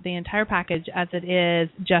much about the entire package as it is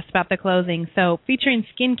just about the clothing. So featuring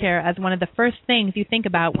skincare as one of the first things you think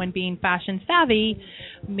about when being fashion savvy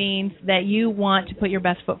means that you want to put your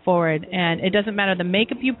best foot forward. And it doesn't matter the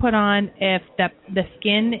makeup you put on. If the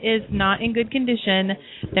skin is not in good condition,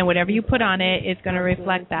 then whatever you put on it is going to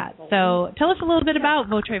reflect that. So tell us a little bit about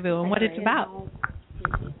Votre-Vu and what it's about.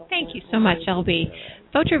 Thank you so much, LB.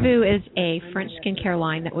 Votre-Vu is a French skincare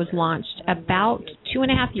line that was launched about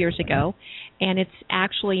 2.5 years ago, and it's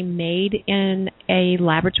actually made in a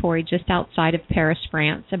laboratory just outside of Paris,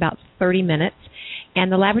 France, about 30 minutes.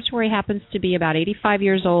 And the laboratory happens to be about 85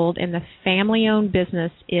 years old, and the family-owned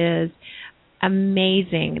business is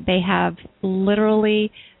amazing. They have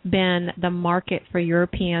literally been the market for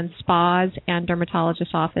European spas and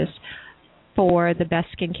dermatologist office for the best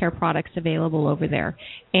skincare products available over there.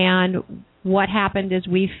 And what happened is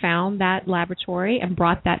we found that laboratory and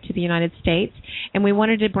brought that to the United States, and we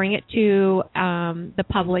wanted to bring it to the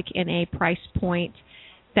public in a price point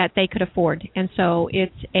that they could afford. And so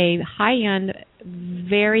it's a high-end,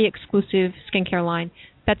 very exclusive skincare line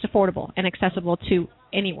that's affordable and accessible to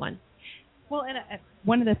anyone. Well, and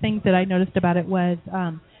one of the things that I noticed about it was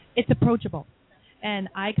it's approachable. And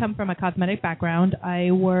I come from a cosmetic background.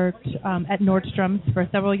 I worked at Nordstrom's for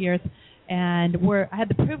several years, and I had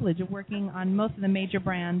the privilege of working on most of the major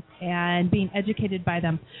brands and being educated by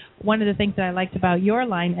them. One of the things that I liked about your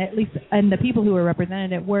line, at least, and the people who were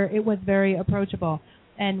represented it was very approachable.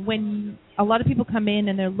 And when a lot of people come in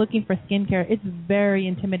and they're looking for skincare, it's very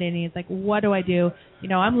intimidating. It's like, what do I do?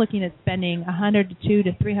 I'm looking at spending $100 to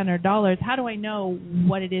 $300. How do I know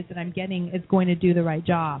what it is that I'm getting is going to do the right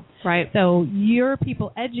job? Right. So your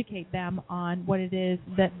people educate them on what it is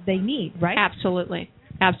that they need, right? Absolutely.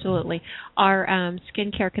 Our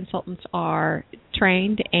skincare consultants are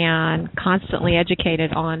trained and constantly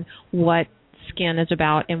educated on what skin is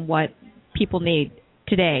about and what people need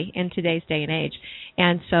today, in today's day and age.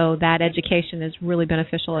 And so that education is really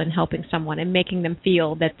beneficial in helping someone and making them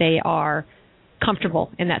feel that they are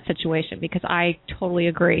comfortable in that situation, because I totally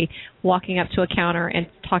agree. Walking up to a counter and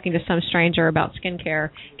talking to some stranger about skincare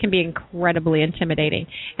can be incredibly intimidating.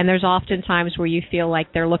 And there's often times where you feel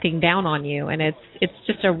like they're looking down on you, and it's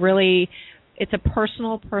just it's a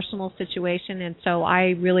personal situation. And so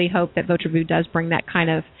I really hope that Votre-Vu does bring that kind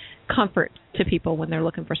of comfort to people when they're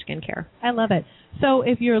looking for skincare. I love it. So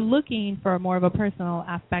if you're looking for more of a personal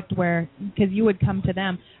aspect because you would come to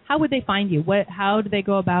them, how would they find you? How do they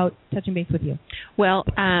go about touching base with you? Well,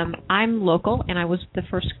 I'm local, and I was the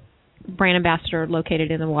first brand ambassador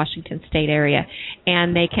located in the Washington State area.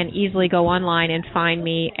 And they can easily go online and find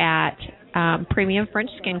me at Premium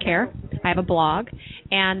French Skincare. I have a blog,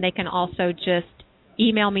 and they can also just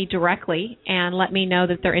email me directly and let me know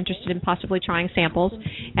that they're interested in possibly trying samples,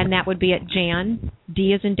 and that would be at Jan,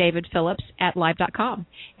 D as in David Phillips, at live.com.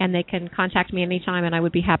 And they can contact me anytime, and I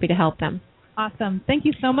would be happy to help them. Awesome. Thank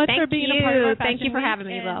you so much for being a part of our Fashion Thank you for Week. having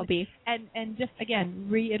me, LB. And just, again,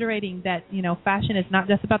 reiterating that, fashion is not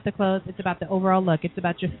just about the clothes. It's about the overall look. It's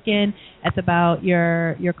about your skin. It's about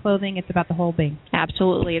your clothing. It's about the whole thing.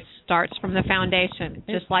 Absolutely. It starts from the foundation,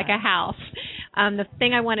 just like a house. The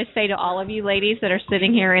thing I want to say to all of you ladies that are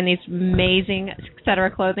sitting here in these amazing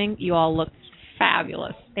Etc. clothing, you all look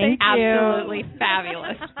fabulous. Thank you. Absolutely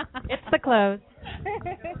fabulous. It's the clothes.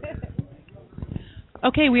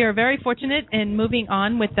 Okay, we are very fortunate in moving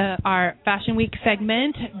on with our Fashion Week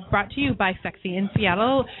segment brought to you by Sexy in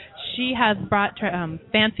Seattle. She has brought,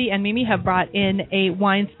 Fancy and Mimi have brought in a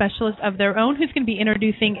wine specialist of their own who's going to be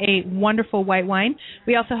introducing a wonderful white wine.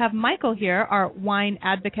 We also have Michael here, our wine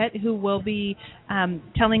advocate, who will be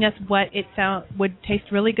telling us what it would taste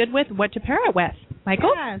really good with, what to pair it with.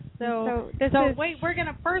 Michael? Yeah, wait, we're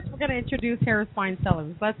gonna introduce Harris Wine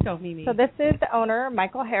Cellars. Let's go, Mimi. So this is the owner,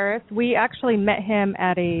 Michael Harris. We actually met him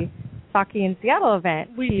at a Sake in Seattle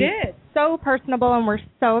event. We did. So personable, and we're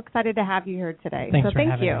so excited to have you here today. Thanks so for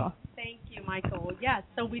thank having you. me. Thank you, Michael. Yes,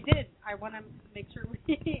 so we did. I want to make sure we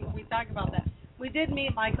talk about that. We did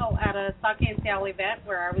meet Michael at a Sake in Seattle event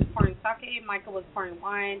where I was pouring sake. Michael was pouring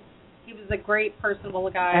wine. He was a great, personable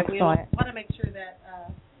guy. Excellent. We want to make sure that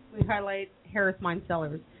we highlight Harris Wine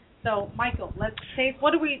Cellars. So, Michael, let's taste.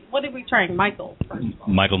 What are we trying, Michael? First of all.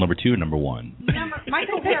 Michael, number 2, number 1.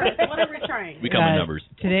 Michael Harris, what are we trying? We come in numbers.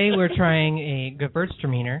 Today we're trying a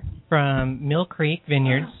Gewürztraminer from Mill Creek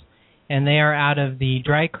Vineyards, and they are out of the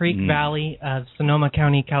Dry Creek Valley of Sonoma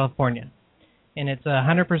County, California. And it's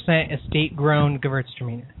 100% estate-grown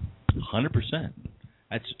Gewürztraminer. 100%.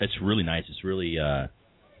 That's really nice. It's really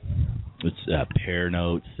it's pear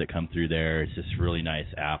notes that come through there. It's just really nice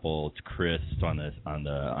apple. It's crisp on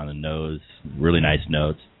the nose. Really nice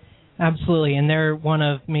notes. Absolutely, and they're one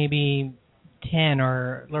of maybe 10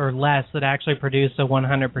 or less that actually produce a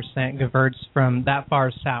 100% Gewürz from that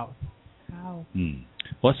far south. Wow. Well,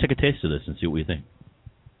 let's take a taste of this and see what we think.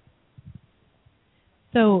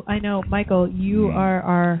 So I know, Michael, you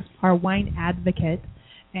are our wine advocate,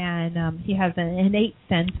 and he has an innate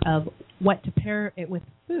sense of what to pair it with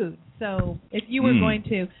food. So if you were going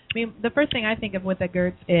to, the first thing I think of with a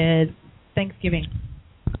Gewürz is Thanksgiving.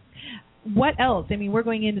 What else? We're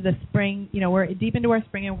going into the spring, we're deep into our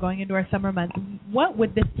spring and we're going into our summer months. What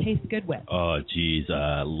would this taste good with? Oh, geez.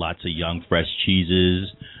 Lots of young, fresh cheeses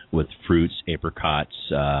with fruits, apricots.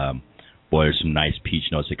 Boy, there's some nice peach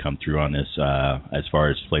notes that come through on this as far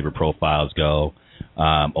as flavor profiles go.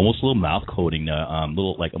 Almost a little mouth coating,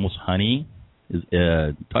 little like almost honey.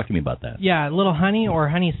 Talk to me about that. Yeah, a little honey or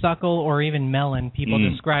honeysuckle or even melon. People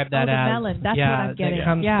describe that as. Melon. That's what I'm getting. That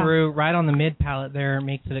comes through right on the mid palate there,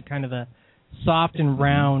 makes it a kind of a soft and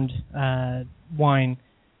round wine.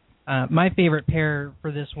 My favorite pair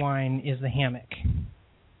for this wine is the hammock.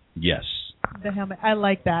 Yes. The hammock. I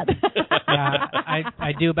like that.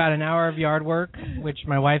 I do about an hour of yard work, which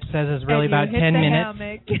my wife says is really about 10 minutes.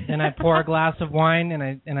 Then I pour a glass of wine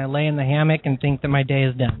and I lay in the hammock and think that my day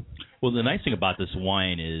is done. Well, the nice thing about this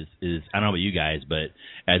wine is I don't know about you guys, but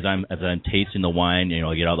as I'm tasting the wine,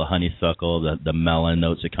 I get all the honeysuckle, the melon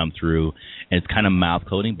notes that come through, and it's kind of mouth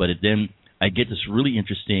coating. But then I get this really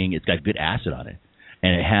interesting. It's got good acid on it,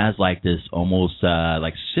 and it has like this almost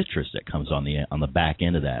like citrus that comes on the back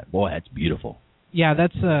end of that. Boy, that's beautiful. Yeah,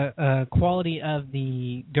 that's a quality of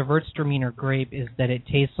the Gewürztraminer grape is that it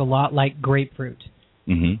tastes a lot like grapefruit.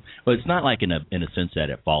 Mm-hmm. But it's not like in a sense that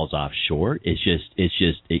it falls off short. It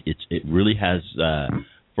really has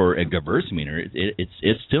for a Gewürztraminer.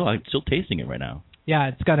 I'm still tasting it right now. Yeah,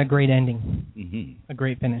 it's got a great ending. Mm-hmm. A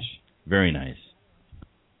great finish. Very nice.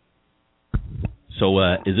 So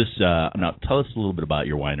is this now? Tell us a little bit about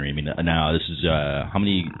your winery. Now this is how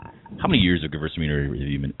many years of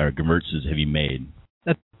Gewürztraminer Gewürzes have you made?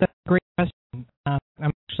 That's a great question. I'm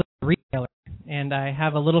actually a retailer, and I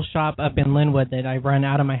have a little shop up in Linwood that I run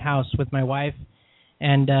out of my house with my wife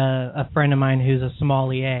and a friend of mine who's a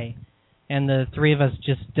sommelier. And the three of us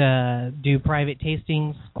just do private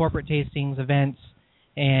tastings, corporate tastings, events,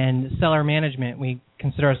 and cellar management. We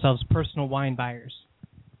consider ourselves personal wine buyers.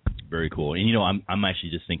 Very cool. And I'm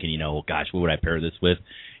actually just thinking, gosh, what would I pair this with?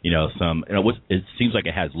 It seems like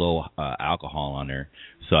it has low alcohol on there,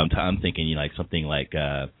 so I'm thinking like something like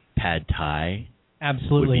pad thai.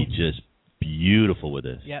 Absolutely. Would be just beautiful with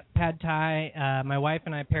this. Yep, pad thai. My wife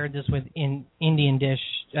and I paired this with an Indian dish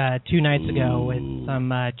 2 nights ago with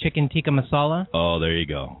some chicken tikka masala. Oh, there you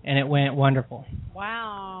go. And it went wonderful.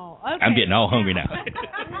 Wow. Okay. I'm getting all hungry now.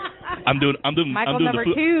 I'm doing Michael I'm doing number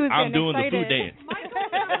the food. two is I'm doing excited. the food dance. Michael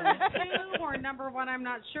number 2 or number 1, I'm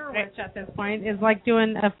not sure which at this point, is like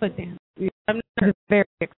doing a foot dance. I'm very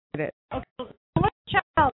excited. Okay, so let's check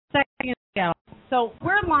out Sexy in Seattle. So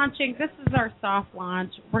we're launching. This is our soft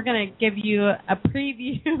launch. We're going to give you a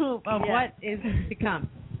preview of what is to come.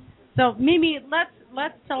 So Mimi,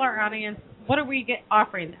 let's tell our audience, what are we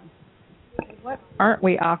offering them? What aren't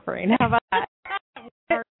we offering? How about that?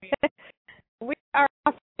 We are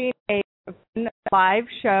offering a live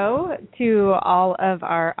show to all of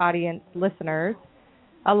our audience listeners,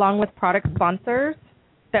 along with product sponsors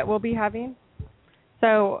that we'll be having.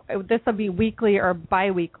 So this will be weekly or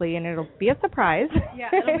bi-weekly, and it'll be a surprise. Yeah,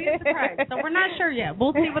 it'll be a surprise. So we're not sure yet.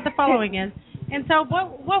 We'll see what the following is. And so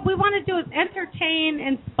what we want to do is entertain,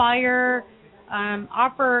 inspire,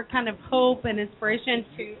 offer kind of hope and inspiration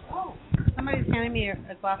to. Oh, somebody's handing me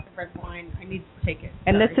a glass of red wine. I need to take it.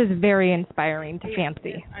 And this is very inspiring to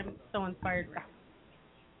Fancy. I'm so inspired.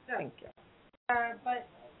 Thank you. But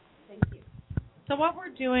thank you. So what we're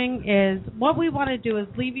doing is, what we want to do is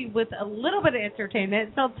leave you with a little bit of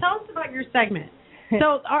entertainment. So tell us about your segment.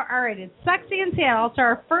 So, all right, it's Sexy in Seattle. So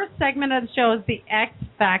our first segment of the show is the X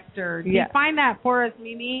Factor. Define that for us,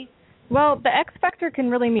 Mimi. Well, the X Factor can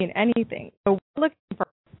really mean anything. So we're looking for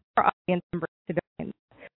our audience members to define.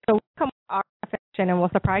 So we'll come with our definition, and we'll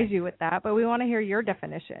surprise you with that, but we want to hear your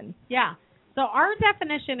definition. Yeah. So our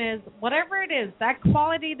definition is whatever it is, that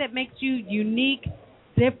quality that makes you unique,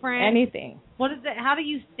 different. Anything. What is it? How do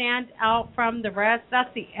you stand out from the rest?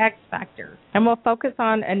 That's the X Factor. And we'll focus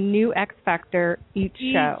on a new X Factor each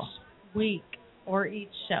show. Week or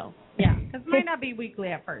each show. Yeah, because it might not be weekly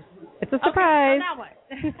at first. It's a surprise.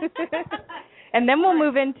 Okay, so now what? And then we'll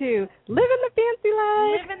move into living the fancy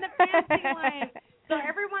life. Living the fancy life. So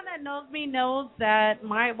everyone that knows me knows that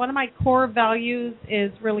one of my core values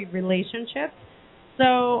is really relationships.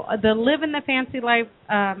 So the Live in the Fancy Life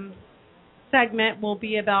segment will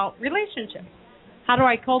be about relationships. How do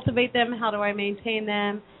I cultivate them? How do I maintain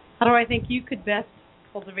them? How do I think you could best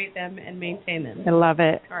cultivate them and maintain them? I love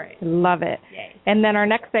it. All right. I love it. Yay. And then our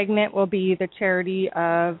next segment will be the charity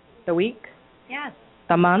of the week. Yes.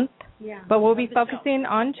 The month. Yeah. But we'll be focusing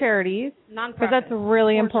on charities because that's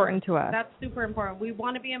really important to us. That's super important. We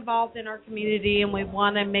want to be involved in our community, and we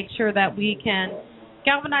want to make sure that we can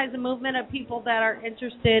galvanize a movement of people that are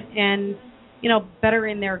interested in,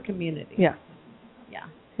 bettering their community. Yeah. Yeah.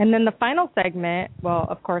 And then the final segment, well,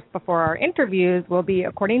 of course, before our interviews, will be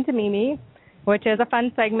According to Mimi, which is a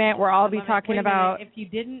fun segment where I'll be talking about. If you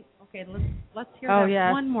didn't, okay, let's hear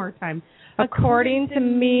that one more time. According to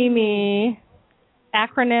Mimi,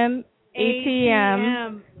 acronym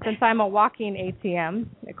ATM, since I'm a walking ATM,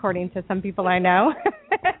 according to some people I know.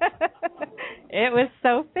 It was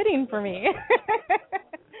so fitting for me.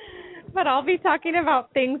 But I'll be talking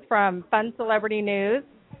about things from fun celebrity news,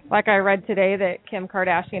 like I read today that Kim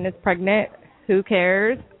Kardashian is pregnant. Who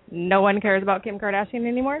cares? No one cares about Kim Kardashian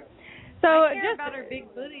anymore. So I care about her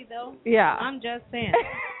big booty, though. Yeah. I'm just saying.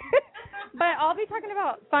 But I'll be talking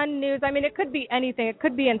about fun news. I mean, it could be anything. It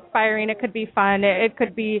could be inspiring. It could be fun. It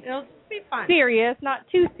could be fun. Serious, not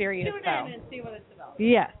too serious, Tune though. in and see what it's about.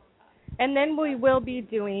 Yes. And then we will be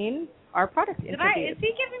doing our product interviews. Is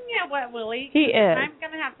he giving me a wet willy? He is. I'm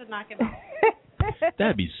going to have to knock him out.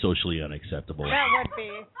 That'd be socially unacceptable. That would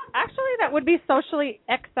be. Actually, that would be socially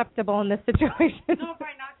acceptable in this situation. No, if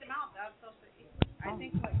I knocked him out, that's socially. I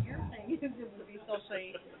think what you're saying is it would be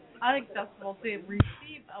socially unacceptable to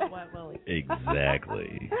receive a wet willy.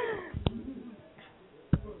 Exactly.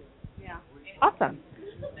 Yeah. Awesome.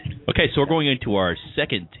 Okay, so we're going into our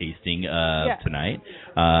second tasting tonight.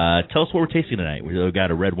 Tell us what we're tasting tonight. We've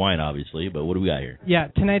got a red wine, obviously, but what do we got here? Yeah,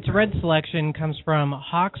 tonight's red selection comes from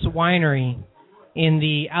Hawks Winery in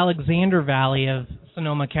the Alexander Valley of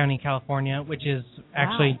Sonoma County, California, which is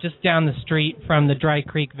actually just down the street from the Dry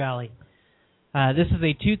Creek Valley. This is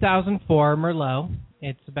a 2004 Merlot.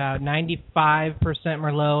 It's about 95%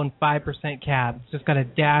 Merlot and 5% Cab. It's just got a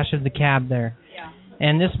dash of the Cab there. Yeah.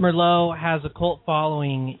 And this Merlot has a cult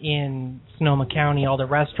following in Sonoma County. All the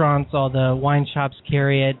restaurants, all the wine shops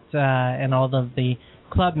carry it, and all of the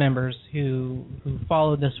club members who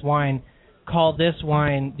follow this wine call this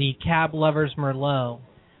wine the Cab Lovers Merlot.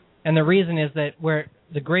 And the reason is that where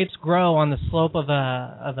the grapes grow on the slope of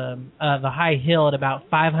a high hill at about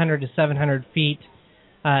 500 to 700 feet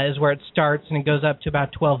is where it starts, and it goes up to about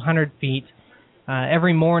 1,200 feet.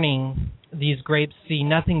 Every morning, these grapes see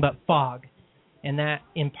nothing but fog. And that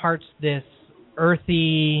imparts this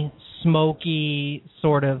earthy, smoky,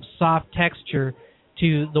 sort of soft texture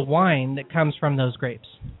to the wine that comes from those grapes.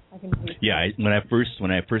 Yeah, when I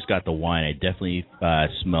first got the wine, I definitely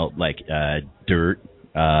smelled like dirt,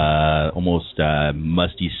 almost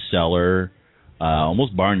musty cellar,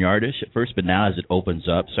 almost barnyardish at first. But now as it opens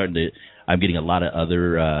up, I'm getting a lot of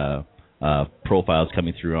other profiles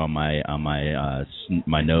coming through on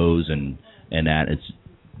my nose and that. It's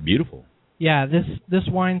beautiful. Yeah, this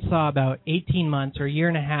wine saw about 18 months or a year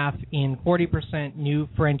and a half in 40% new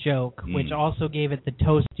French oak, which also gave it the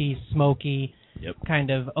toasty, smoky, kind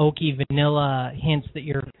of oaky vanilla hints that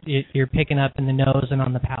you're picking up in the nose and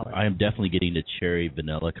on the palate. I am definitely getting the cherry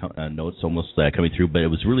vanilla notes almost coming through, but it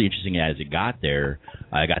was really interesting as it got there.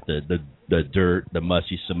 I got the dirt, the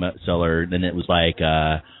musty cellar, then it was like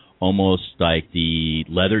almost like the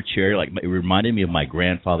leather chair. Like it reminded me of my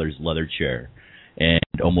grandfather's leather chair, and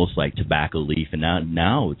almost like tobacco leaf. And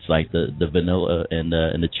now it's like the vanilla and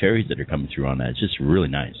the cherries that are coming through on that. It's just really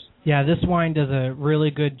nice. Yeah, this wine does a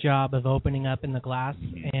really good job of opening up in the glass,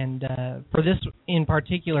 and for this in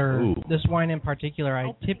particular,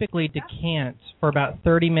 I typically decant for about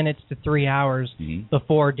 30 minutes to 3 hours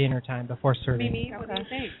before dinner time, before serving. Mimi, what do you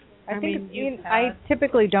think? I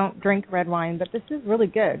typically don't drink red wine, but this is really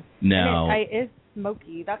good. Now, and it is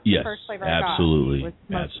smoky. That's yes, the first flavor I got.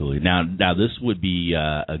 Absolutely. Now this would be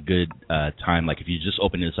a good time. Like if you just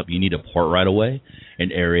open this up, you need to pour it right away. An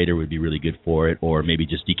aerator would be really good for it, or maybe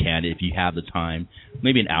just decant it if you have the time.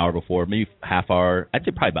 Maybe an hour before, maybe half hour. I'd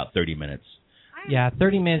say probably about 30 minutes. Yeah,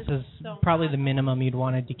 30 minutes is probably the minimum you'd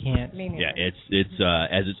want to decant. Yeah, it's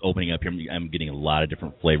as it's opening up here, I'm getting a lot of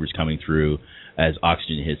different flavors coming through as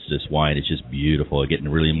oxygen hits this wine. It's just beautiful. Getting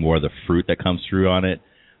really more of the fruit that comes through on it.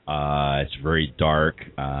 It's very dark.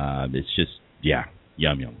 It's just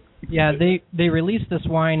yum. Yeah, they released this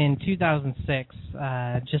wine in 2006,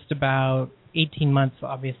 just about 18 months,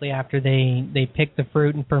 obviously, after they picked the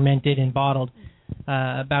fruit and fermented and bottled.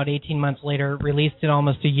 About 18 months later, released it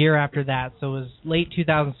almost a year after that. So it was late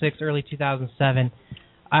 2006, early 2007.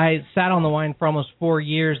 I sat on the wine for almost 4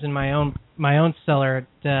 years in my own cellar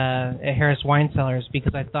at Harris Wine Cellars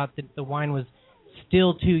because I thought that the wine was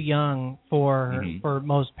still too young for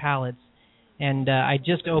most palates. And I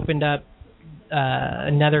just opened up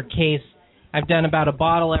another case. I've done about a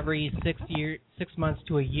bottle every 6 months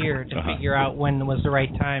to a year to figure out when was the right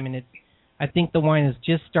time, and I think the wine is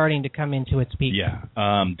just starting to come into its peak. Yeah,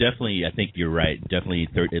 definitely. I think you're right. Definitely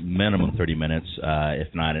minimum 30 minutes, if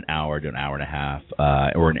not an hour to an hour and a half,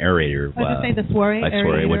 or an aerator. I was going to say the soiree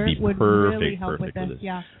aerator would be perfect, really help perfect with this. this.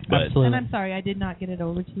 Yeah, Absolutely. And I'm sorry, I did not get it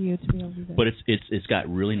over to you to be able to do this. But it's got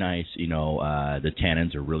really nice, the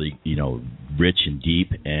tannins are really, rich and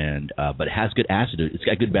deep, and but it has good acid. It's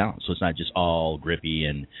got good balance, so it's not just all grippy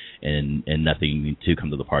and nothing to come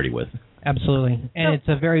to the party with. Absolutely. And it's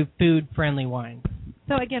a very food-friendly wine.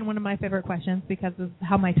 So, again, one of my favorite questions, because of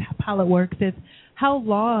how my palate works, is how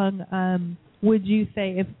long would you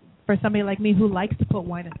say, if for somebody like me who likes to put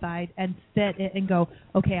wine aside and set it and go,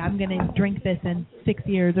 okay, I'm going to drink this in 6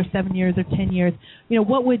 years or 7 years or 10 years,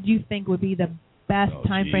 what would you think would be the best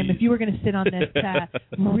time frame if you were going to sit on this to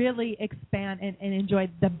really expand and enjoy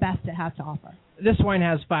the best it has to offer? This wine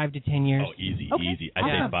has 5 to 10 years. Oh, easy. I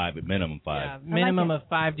Awesome. say 5, but minimum 5. Yeah, minimum of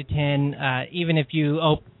 5 to 10. Even if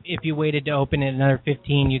you waited to open it another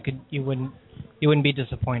 15, you wouldn't be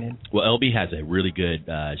disappointed. Well, LB has a really good.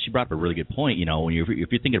 She brought up a really good point. When if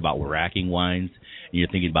you're thinking about racking wines, and you're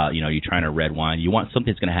thinking about you're trying a red wine, you want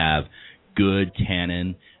something that's going to have good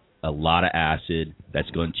tannin, a lot of acid that's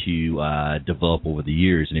going to develop over the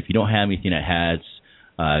years. And if you don't have anything that has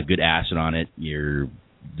good acid on it,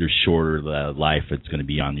 there's shorter the life it's going to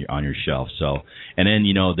be on your shelf. So, and then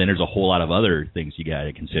then there's a whole lot of other things you got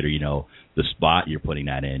to consider. The spot you're putting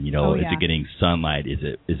that in. Is it getting sunlight? Is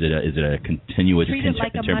it a continuous Treat it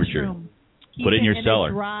like a temperature? mushroom. Put it in your cellar.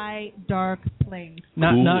 A dry, dark place.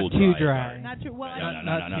 Not too dry. Not too. Well, no,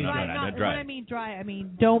 not dry. When I mean dry, I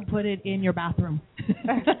mean don't put it in your bathroom.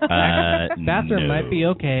 Bathroom might be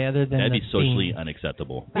okay, other than that'd be socially steam.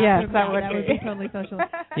 unacceptable. Yes, that would be totally social.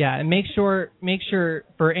 Yeah, and make sure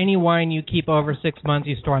for any wine you keep over 6 months,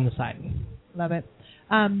 you store on the side. Love it.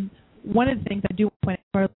 One of the things I do want to point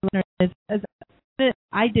out for our listeners is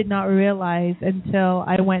I did not realize until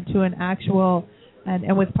I went to an actual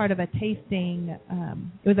and was part of a tasting.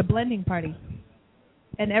 It was a blending party,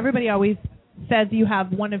 and everybody always says you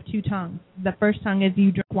have one of two tongues. The first tongue is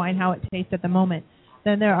you drink wine how it tastes at the moment.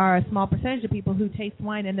 Then there are a small percentage of people who taste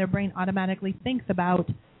wine and their brain automatically thinks about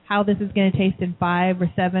how this is going to taste in 5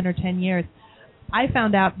 or 7 or 10 years. I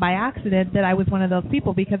found out by accident that I was one of those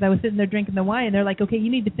people because I was sitting there drinking the wine and they're like, okay,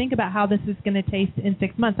 you need to think about how this is going to taste in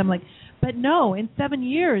 6 months. I'm like, but no, in 7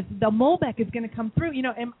 years, the Malbec is going to come through,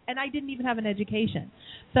 and I didn't even have an education.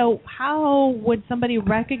 So how would somebody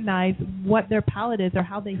recognize what their palate is or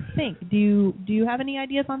how they think? Do you have any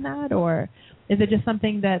ideas on that, or is it just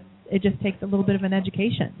something that it just takes a little bit of an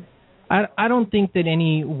education? I don't think that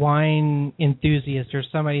any wine enthusiast or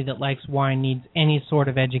somebody that likes wine needs any sort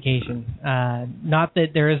of education. Not that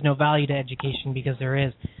there is no value to education, because there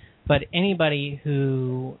is, but anybody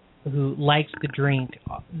who likes to drink,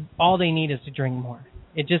 all they need is to drink more.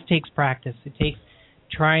 It just takes practice. It takes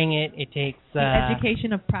trying it. It takes the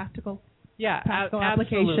education of practical. Yeah,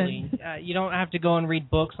 absolutely. You don't have to go and read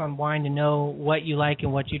books on wine to know what you like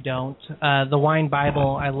and what you don't. The Wine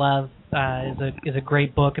Bible I love is a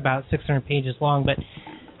great book, about 600 pages long. But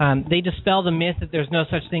they dispel the myth that there's no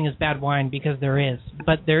such thing as bad wine, because there is.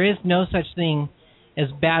 But there is no such thing as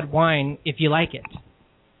bad wine if you like it.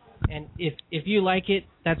 And if you like it,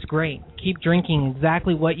 that's great. Keep drinking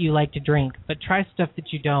exactly what you like to drink, but try stuff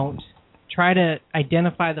that you don't. Try to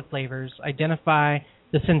identify the flavors, identify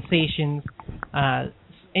the sensations,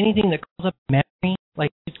 anything that calls up memory,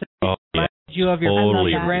 like you said, you of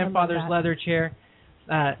your grandfather's leather chair.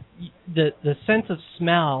 The sense of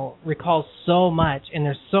smell recalls so much, and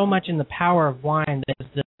there's so much in the power of wine that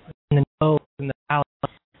is in the nose and the palate.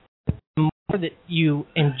 The more that you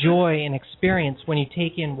enjoy and experience when you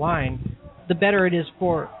take in wine, the better it is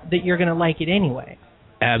for that you're going to like it anyway.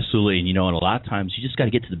 Absolutely, and and a lot of times you just got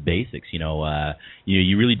to get to the basics. You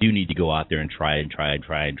really do need to go out there and try and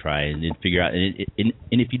then figure out. And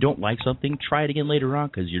if you don't like something, try it again later on,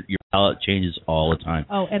 because your palate changes all the time.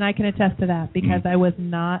 Oh, and I can attest to that, because I was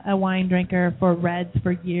not a wine drinker for reds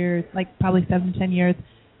for years, like probably 7 to 10 years,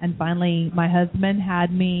 and finally my husband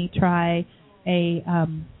had me try a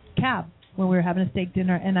cab when we were having a steak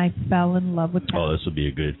dinner, and I fell in love with cab. Oh, this would be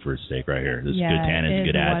a good first steak right here. This is good tannins,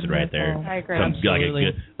 good acid right there. I agree.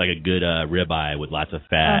 Like a good ribeye with lots of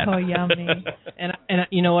fat. Oh, yummy. And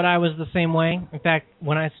you know what? I was the same way. In fact,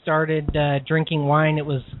 when I started drinking wine, it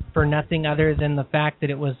was for nothing other than the fact that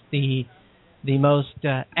it was the most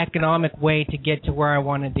economic way to get to where I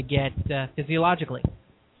wanted to get physiologically.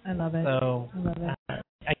 I love it. So I love it.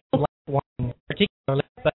 I don't like wine particularly,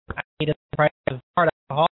 but I needed the price of hard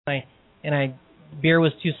alcohol, and beer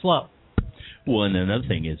was too slow. Well, and another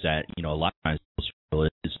thing is that a lot of times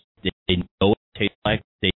they know what it tastes like.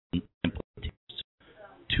 They can put it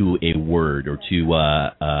to a word or to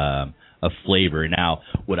a flavor. Now,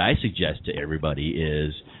 what I suggest to everybody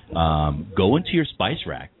is go into your spice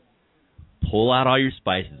rack, pull out all your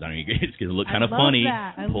spices. I mean, it's going to look kind of funny.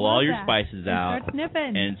 Pull all your spices out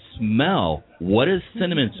and smell. What does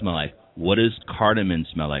cinnamon smell like? What does cardamom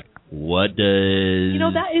smell like? What does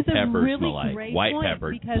that is pepper a really smell like? Great White point,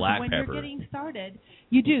 pepper, because black when pepper. You're getting started,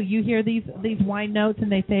 you hear these wine notes, and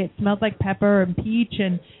they say it smells like pepper and peach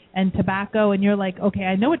and tobacco, and you're like, okay,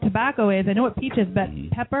 I know what tobacco is, I know what peach is, but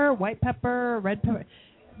pepper, white pepper, red pepper.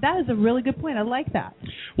 That is a really good point. I like that.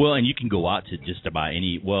 Well, and you can go out to just about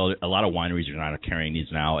any. Well, a lot of wineries are not carrying these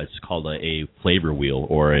now. It's called a flavor wheel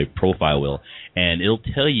or a profile wheel, and it'll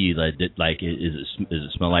tell you that does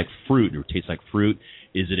it smell like fruit or taste like fruit?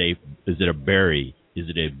 Is it a berry? Is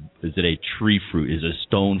it a tree fruit? Is it a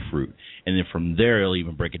stone fruit? And then from there, it'll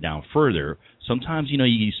even break it down further. Sometimes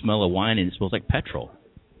you smell a wine and it smells like petrol.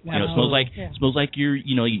 Wow. It smells like you're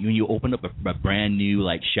when you open up a brand new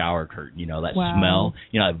shower curtain. That smell,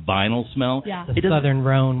 that vinyl smell. Yeah, the Southern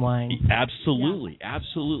Rhone wine. Absolutely,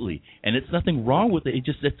 absolutely, and it's nothing wrong with it.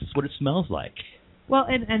 That's what it smells like. Well,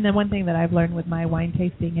 and the one thing that I've learned with my wine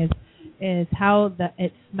tasting is how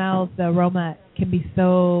it smells. The aroma can be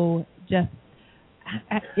so just.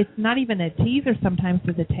 It's not even a teaser sometimes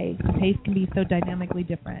to the taste. The taste can be so dynamically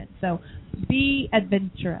different. So be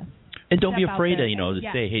adventurous. And don't be afraid to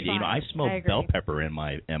say, hey, I smell bell pepper in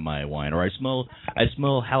my wine, or I smell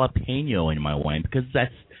jalapeno in my wine, because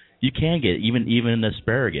you can get even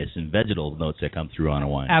asparagus and vegetable notes that come through on a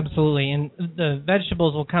wine. Absolutely, and the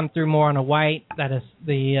vegetables will come through more on a white. That is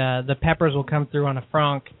the peppers will come through on a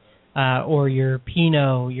Franc, or your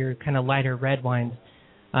Pinot, your kind of lighter red wines.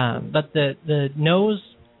 But the nose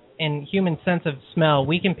and human sense of smell,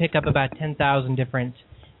 we can pick up about 10,000 different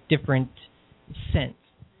scents.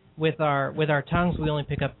 With our tongues, we only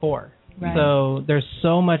pick up 4. Right. So there's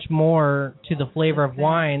so much more to the flavor of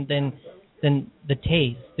wine than the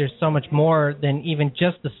taste. There's so much more than even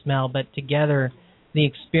just the smell, but together the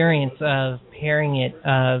experience of pairing it,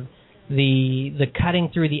 of the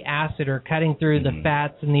cutting through the acid or cutting through the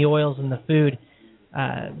fats and the oils in the food,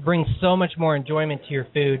 brings so much more enjoyment to your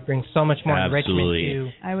food, brings so much more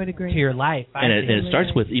enrichment I would agree. to your life. And it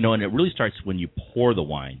starts with, and it really starts when you pour the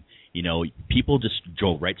wine. People just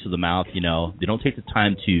go right to the mouth. They don't take the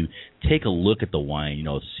time to take a look at the wine.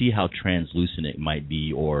 See how translucent it might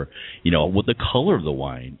be, or with the color of the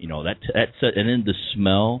wine. That's and then the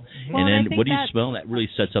smell, and then what do you smell? That really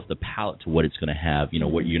sets up the palate to what it's going to have.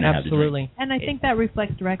 What you're going to have to drink. And I think that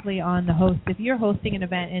reflects directly on the host. If you're hosting an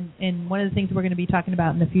event, and one of the things we're going to be talking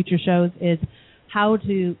about in the future shows is how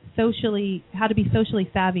to be socially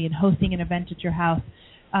savvy in hosting an event at your house.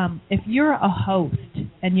 If you're a host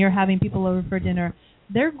and you're having people over for dinner,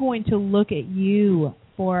 they're going to look at you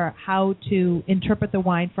for how to interpret the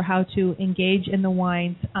wine, for how to engage in the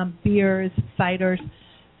wines, beers, ciders.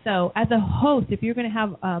 So as a host, if you're going to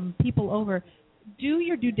have people over, do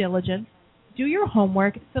your due diligence. do your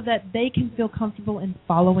homework so that they can feel comfortable in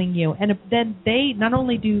following you. And then they not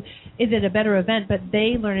only is it a better event, but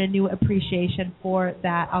they learn a new appreciation for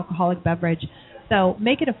that alcoholic beverage. So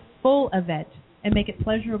make it a full event and make it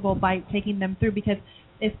pleasurable by taking them through, because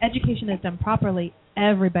if education is done properly,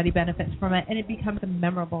 everybody benefits from it, and it becomes a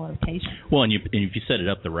memorable occasion. Well, and if you set it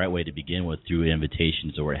up the right way to begin with, through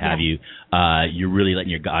invitations or what have you, you're really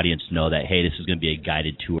letting your audience know that, hey, this is going to be a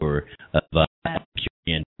guided tour of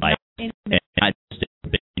Purian life, and not just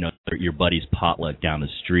your buddy's potluck down the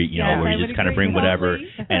street, where you just kind of bring whatever,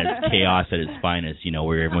 and it's chaos at its finest,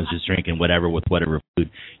 where everyone's just drinking whatever with whatever food.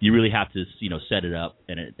 You really have to, set it up,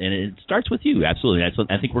 and it starts with you. Absolutely.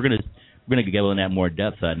 I think we're gonna get into that more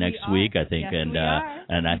depth next week, I think, and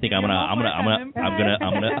I think I'm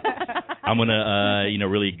gonna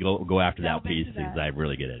really go after that piece, because I'm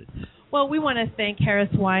really good at it. Well, we want to thank Harris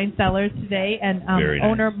Wine Cellars today and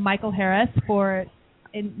owner Michael Harris for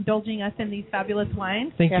indulging us in these fabulous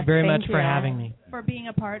wines. Thank you very much for having me. For being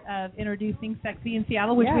a part of introducing Sexy in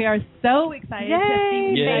Seattle, which we are so excited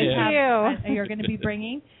to see you're going to be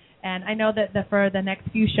bringing. And I know that for the next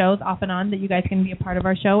few shows off and on that you guys can be a part of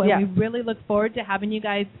our show, and we really look forward to having you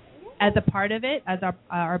guys as a part of it, as our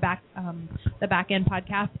the back end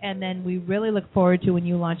podcast, and then we really look forward to when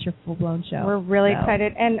you launch your full blown show. We're really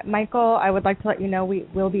excited. And Michael, I would like to let you know we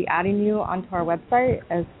will be adding you onto our website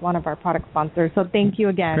as one of our product sponsors. So thank you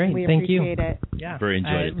again. Great. We thank appreciate you. it. Yeah, very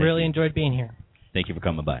enjoyed it. Really enjoyed being here. Thank you for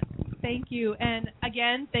coming by. Thank you. And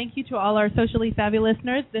again, thank you to all our Socially Savvy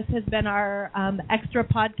listeners. This has been our extra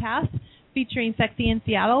podcast featuring Sexy in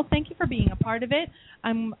Seattle. Thank you for being a part of it.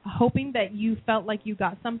 I'm hoping that you felt like you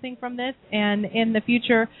got something from this. And in the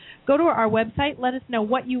future, go to our website. Let us know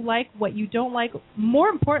what you like, what you don't like. More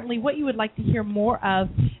importantly, what you would like to hear more of.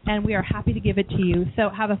 And we are happy to give it to you. So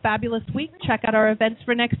have a fabulous week. Check out our events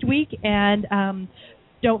for next week. And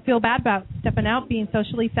don't feel bad about stepping out, being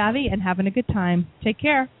socially savvy, and having a good time. Take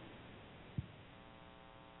care.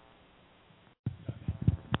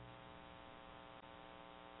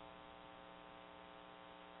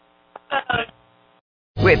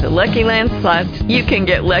 With the Lucky Land Slots, you can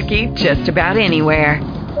get lucky just about anywhere.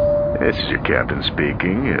 This is your captain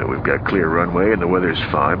speaking. We've got clear runway and the weather's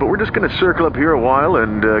fine, but we're just going to circle up here a while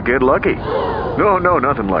and get lucky. No,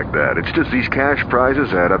 nothing like that. It's just these cash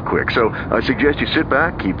prizes add up quick. So I suggest you sit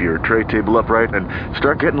back, keep your tray table upright, and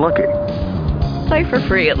start getting lucky. Play for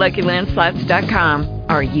free at LuckyLandSlots.com.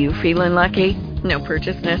 Are you feeling lucky? No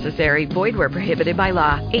purchase necessary. Void where prohibited by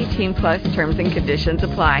law. 18+ terms and conditions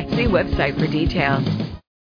apply. See website for details.